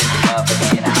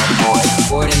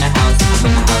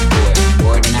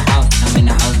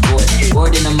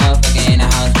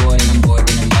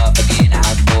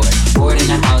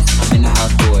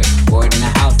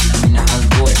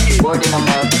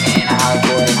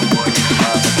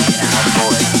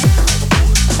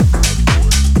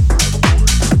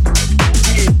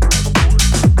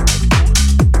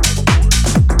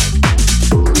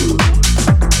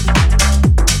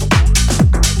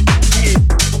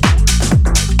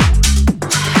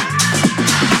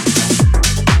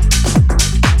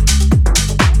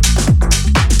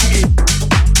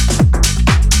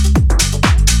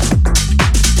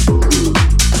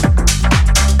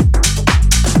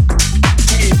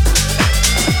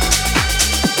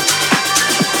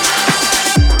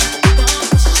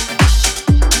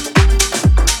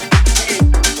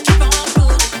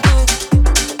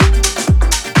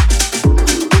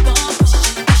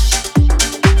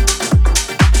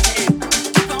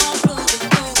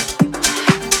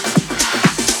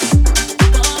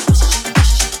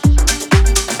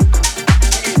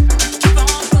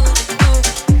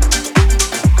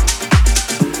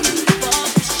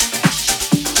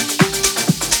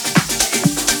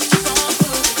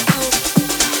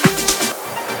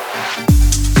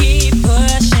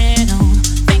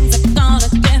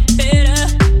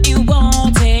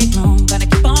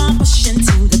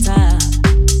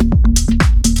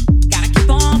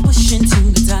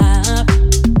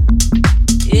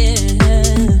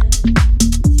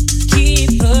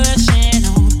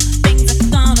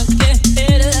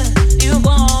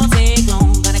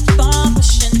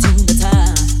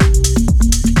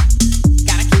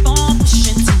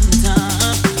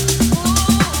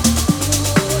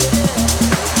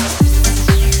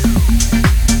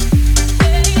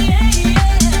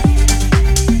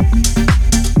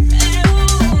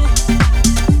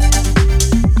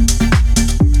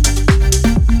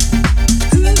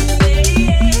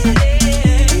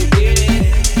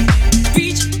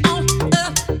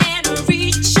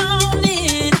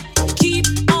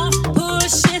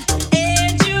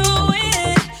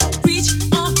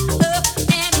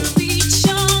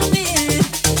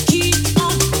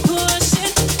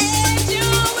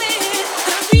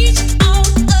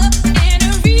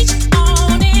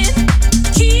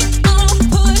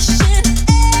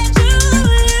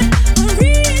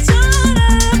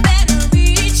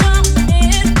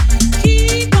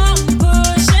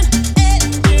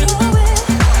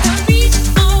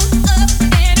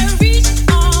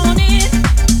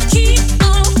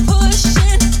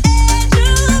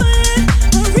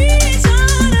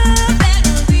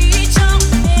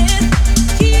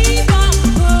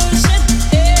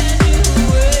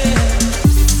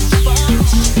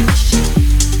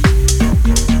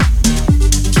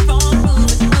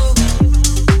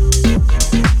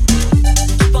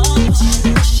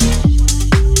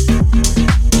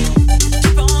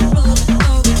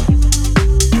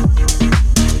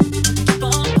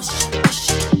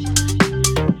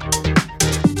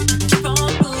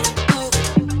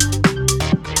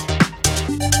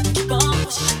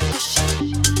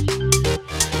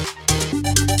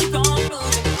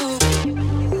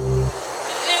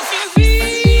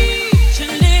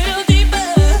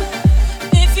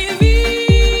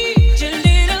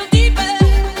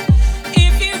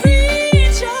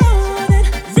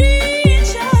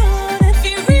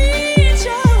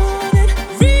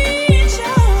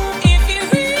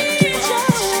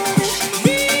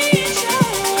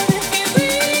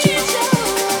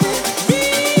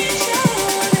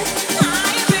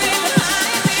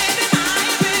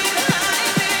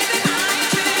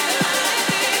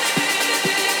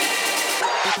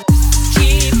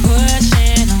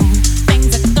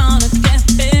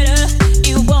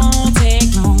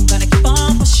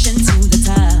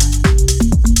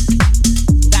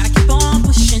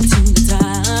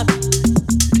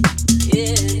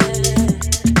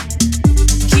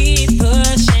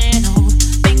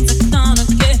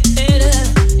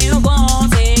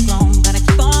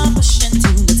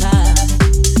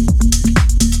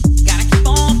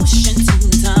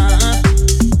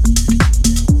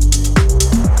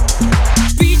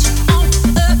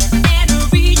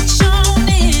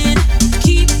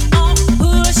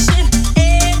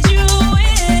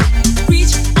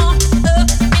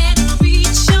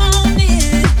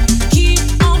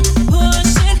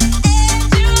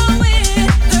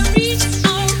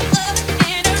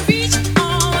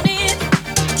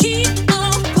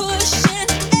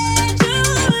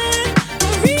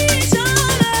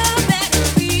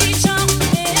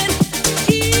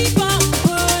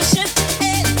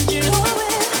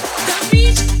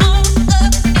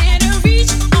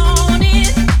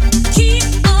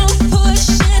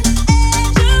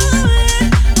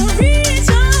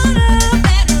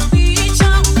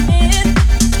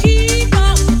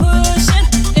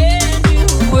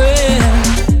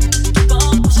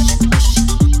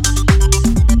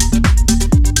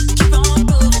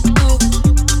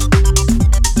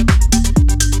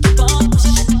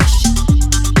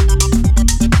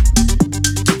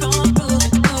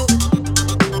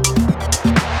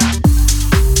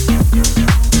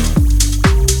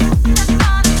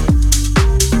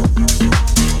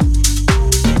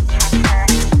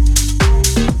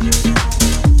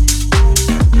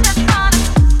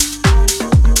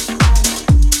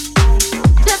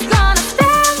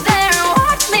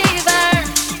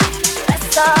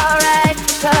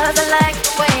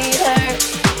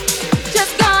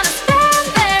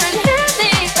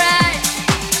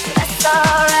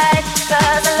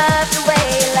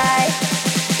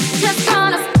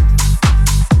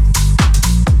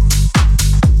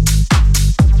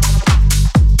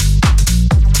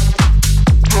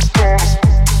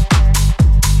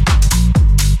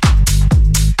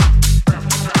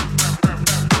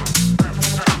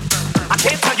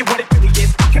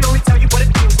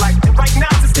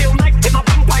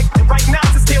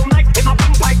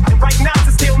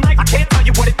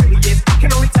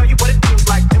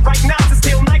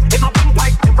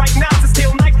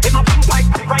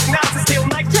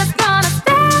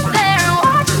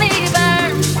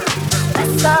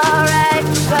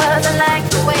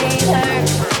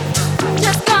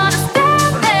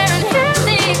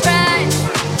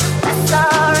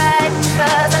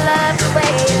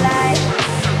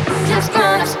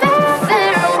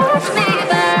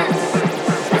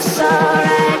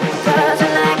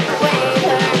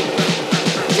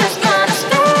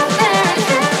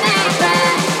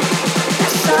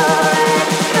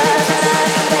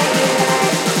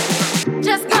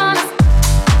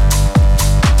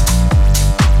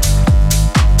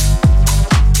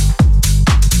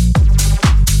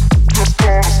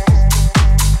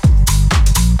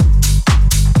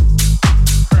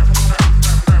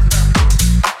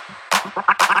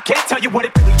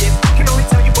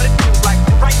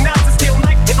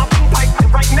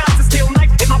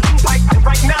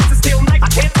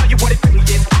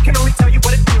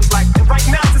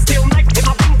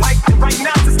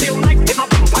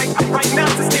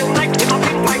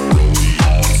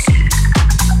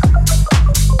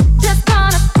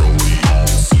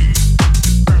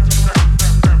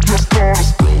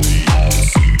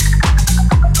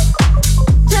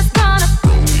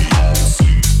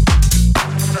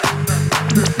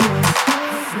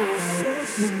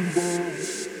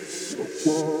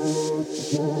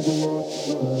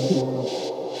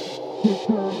 Just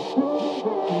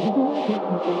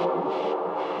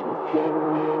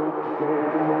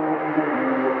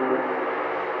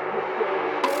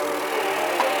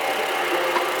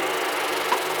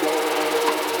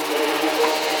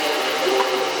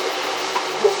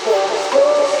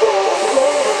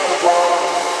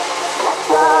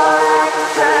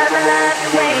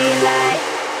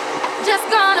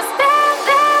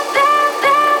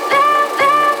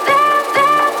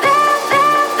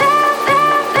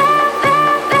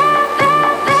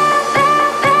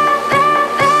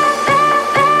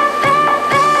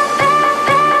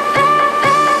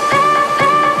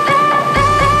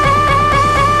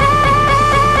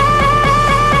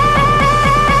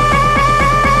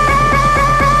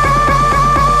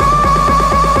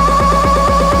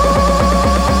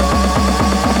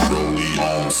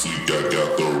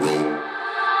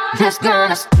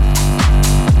gonna stay.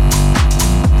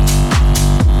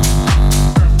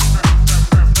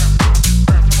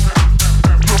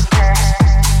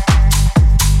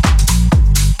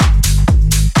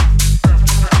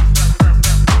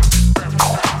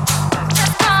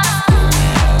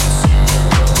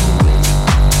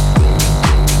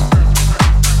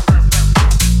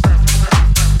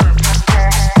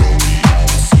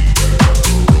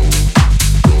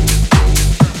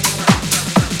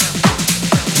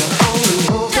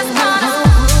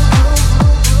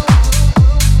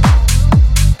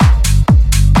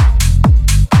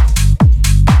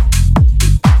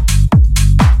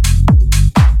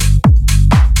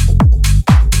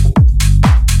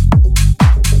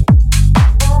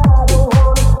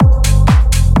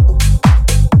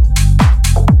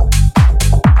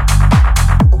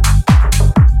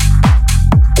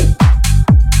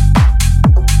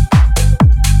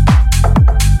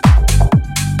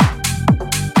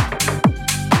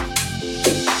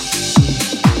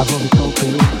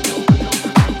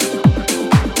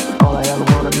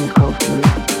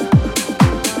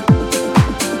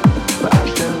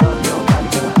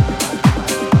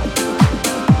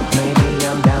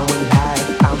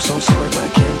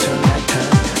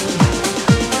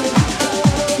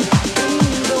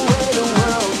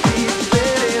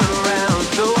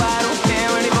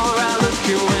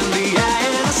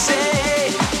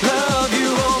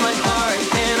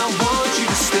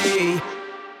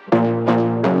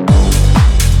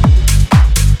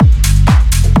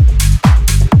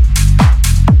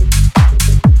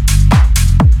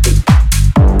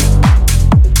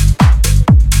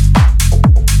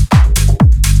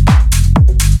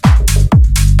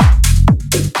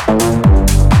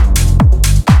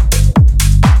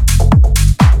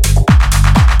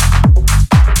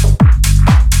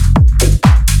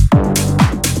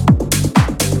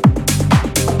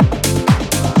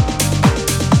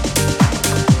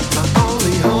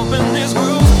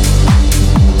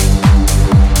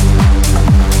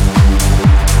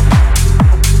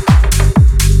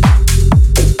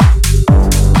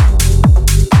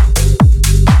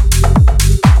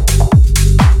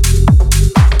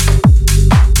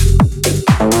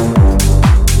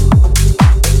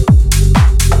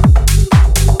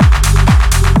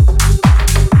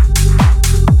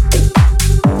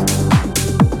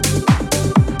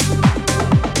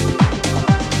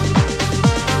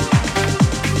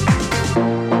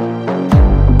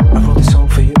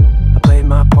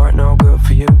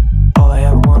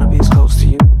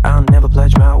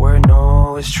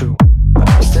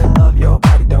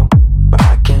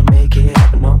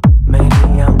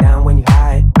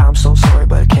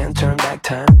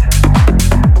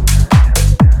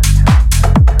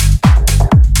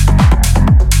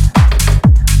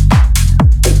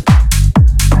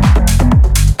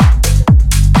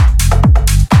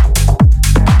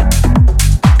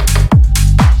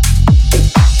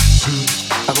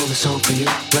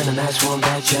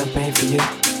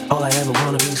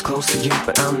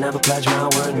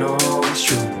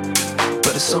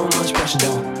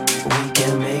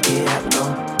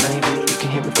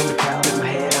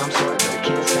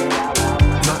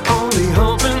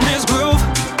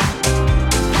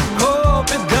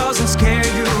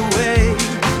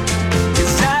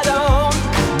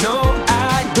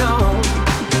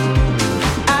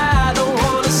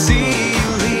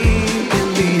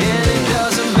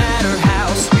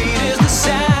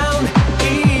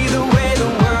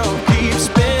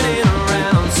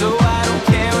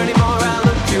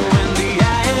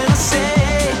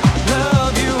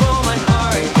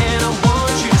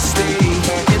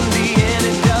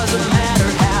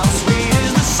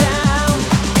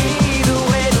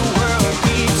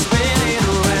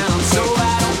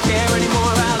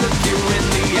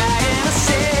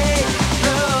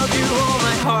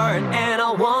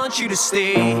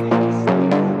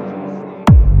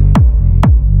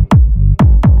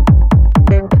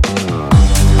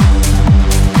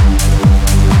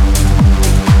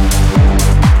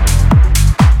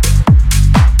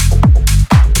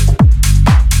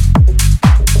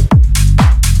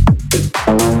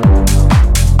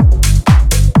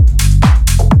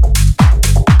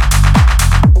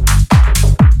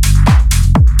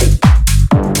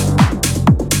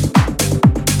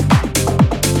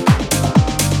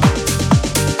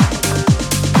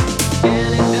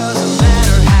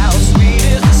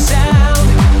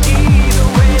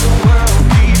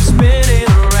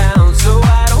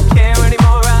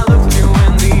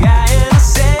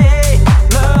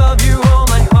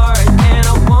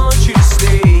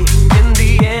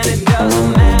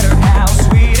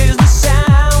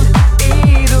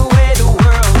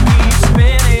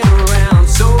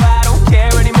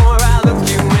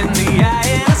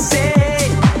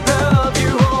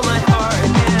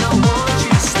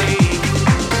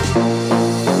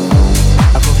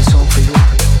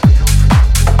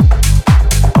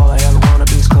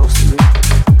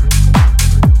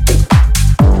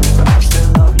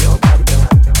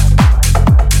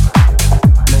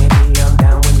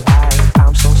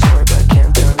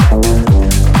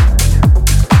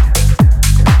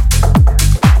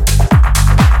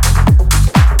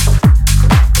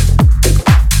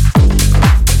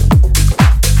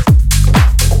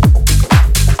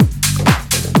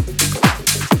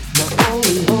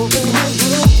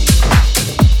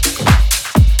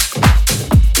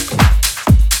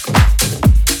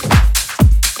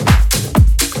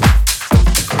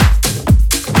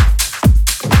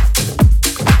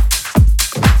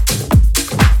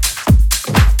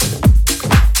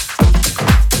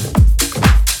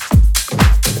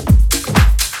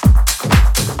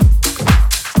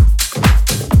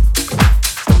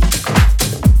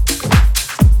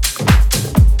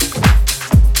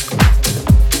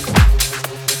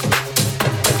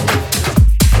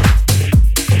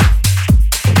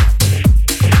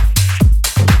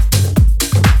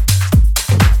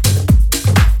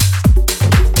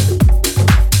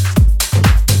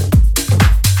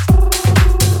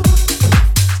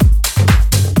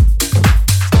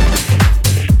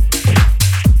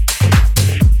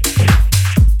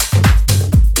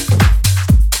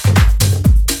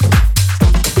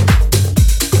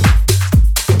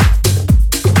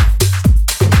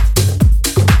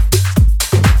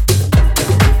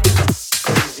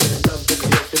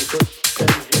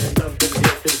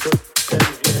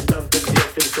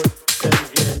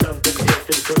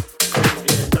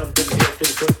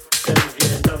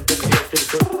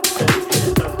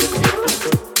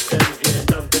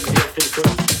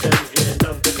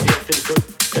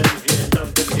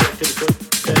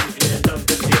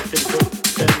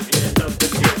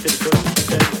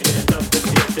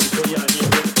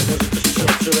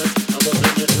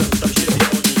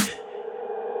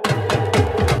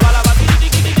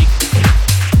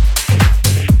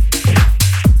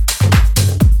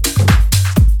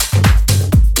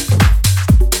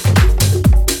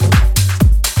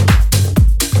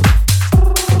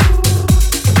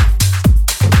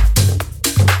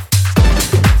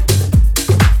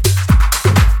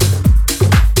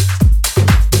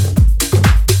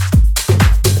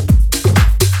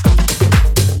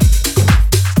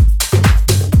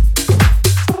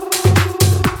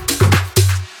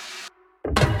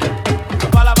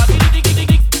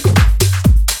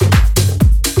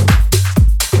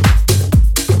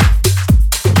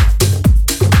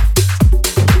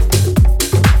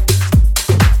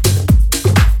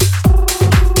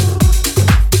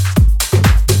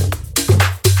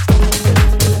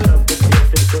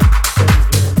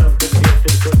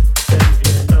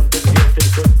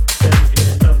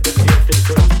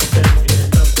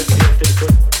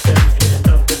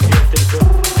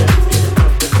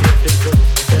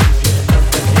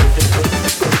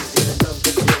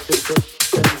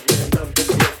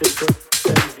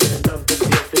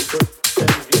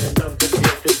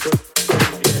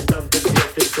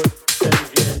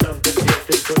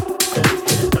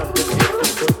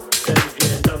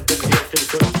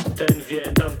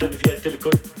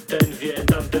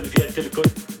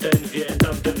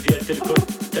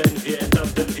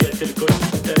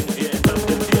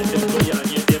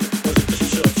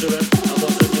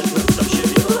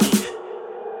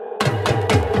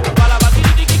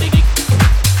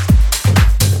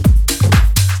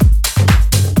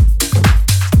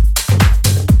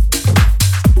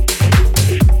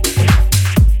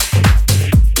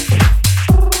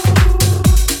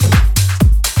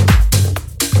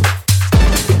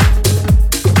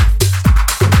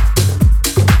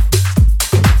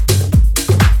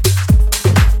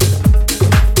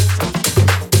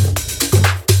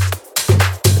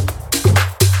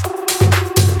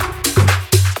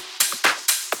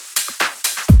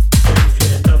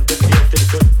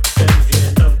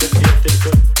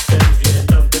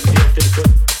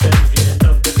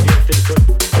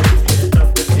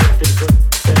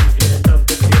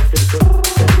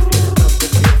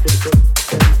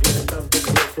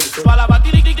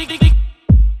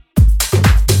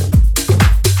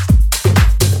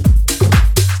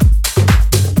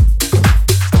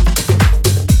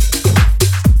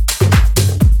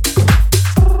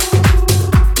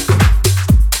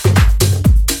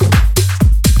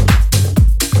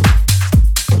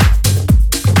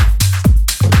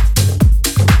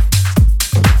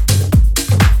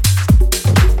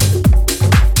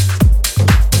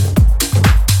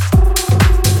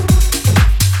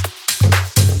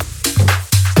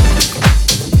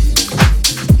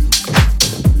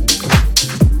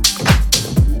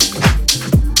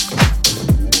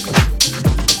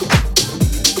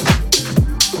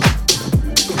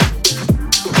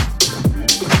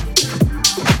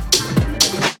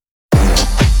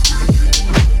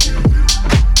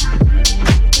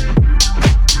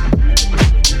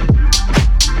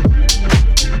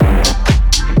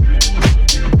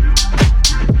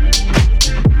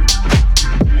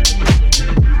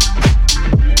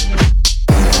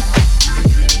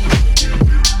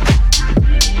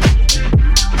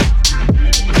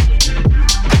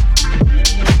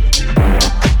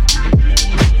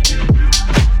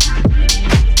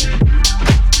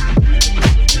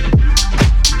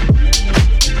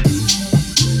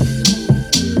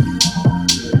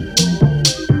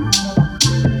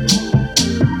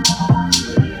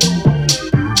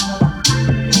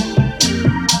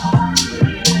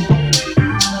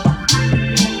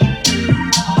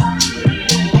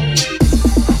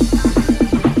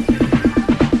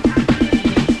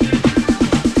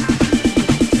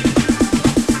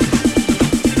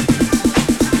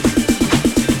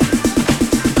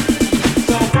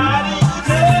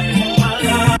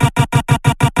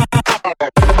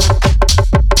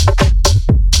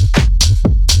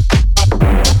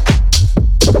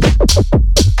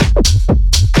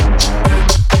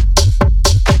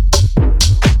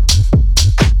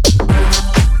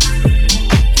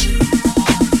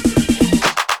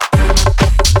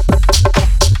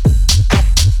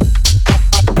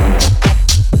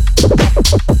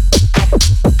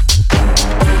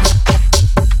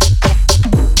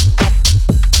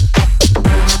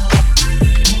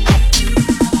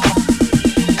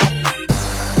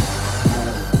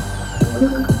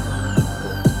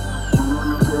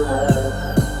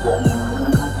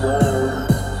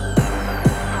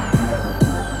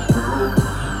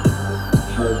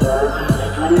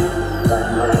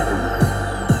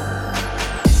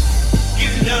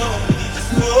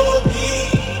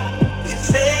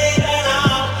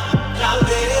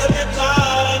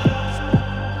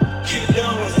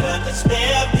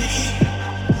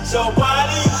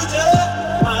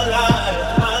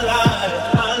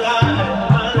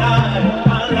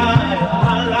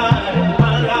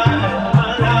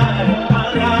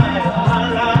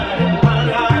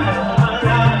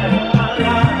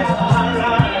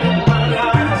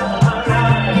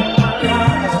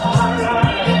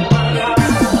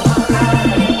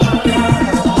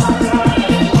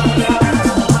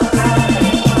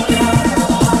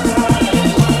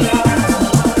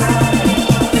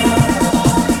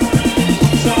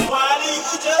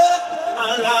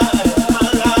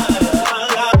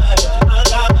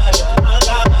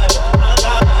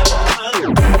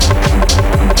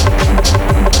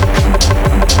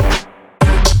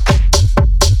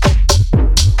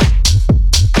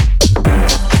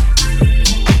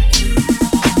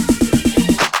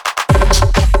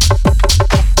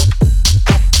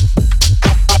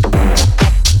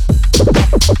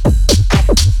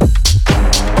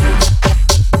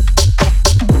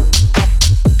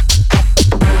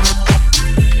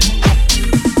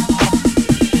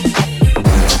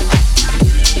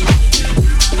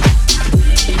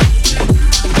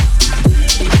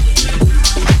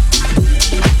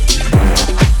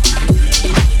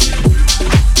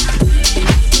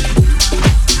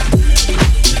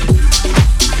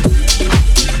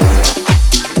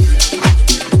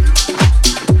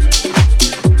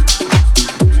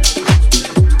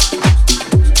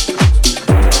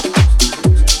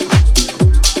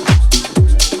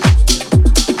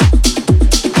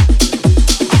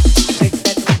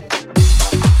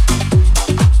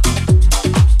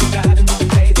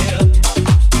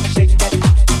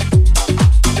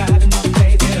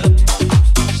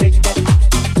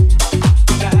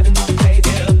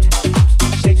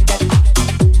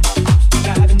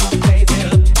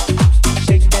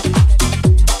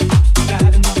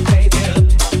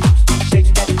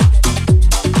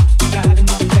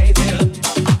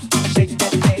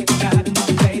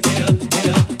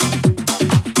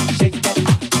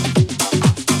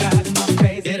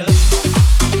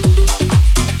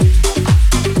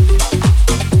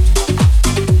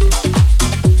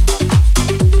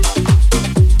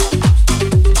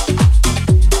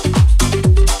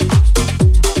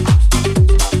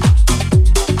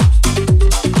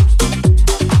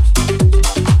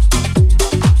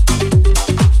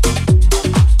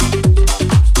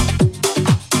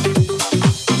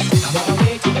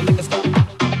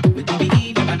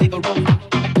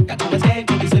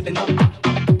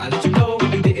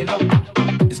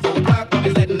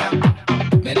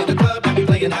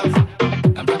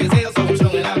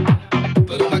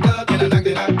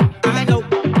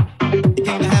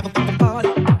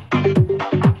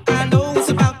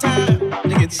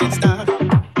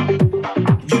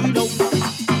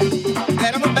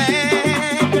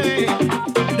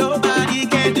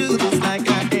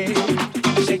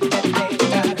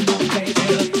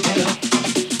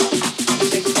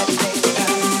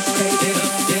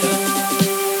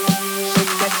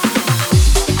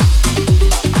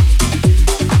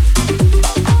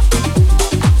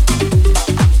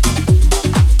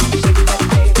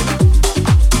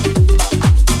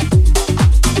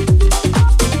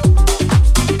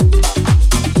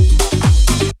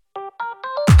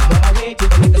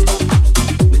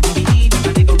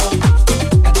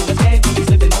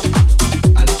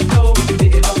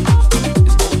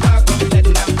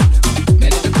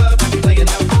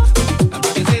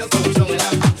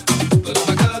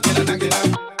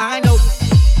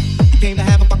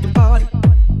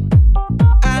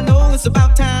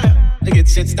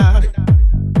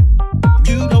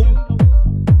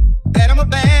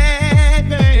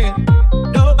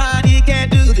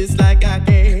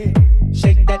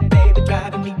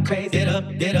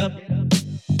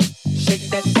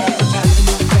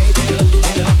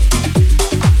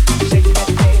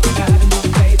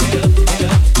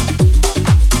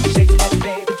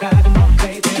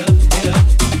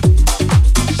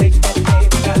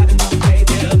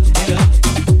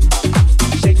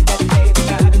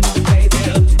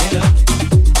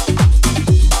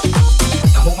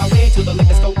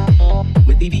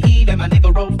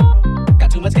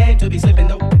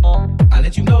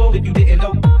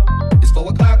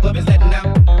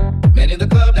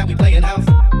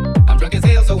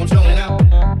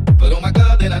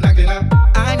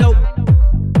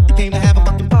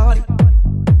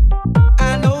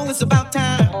 it's about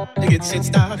time to get shit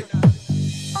started.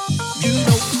 You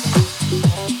know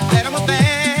that I'm a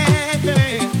bad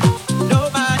man.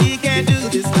 Nobody can do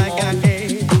this like I can.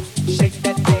 Shake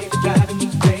that baby, driving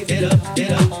me crazy. Get up,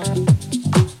 get up.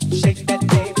 Shake that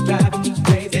baby, driving me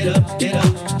crazy. Get up, get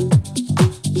up.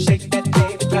 Shake that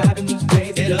baby, driving me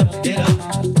crazy. Get up, get up.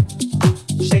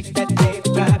 Shake that baby,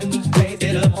 driving me crazy.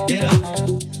 Get up, get up.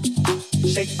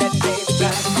 Shake that baby,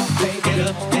 driving me crazy. Get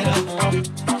up, get up.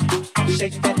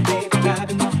 Shake that baby,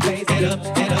 driving me crazy. Get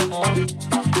up, get up.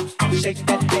 Shake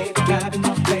that baby, driving me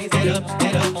crazy. Get up,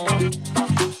 get up.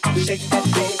 Shake that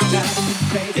baby, driving me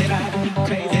crazy. Driving me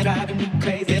crazy.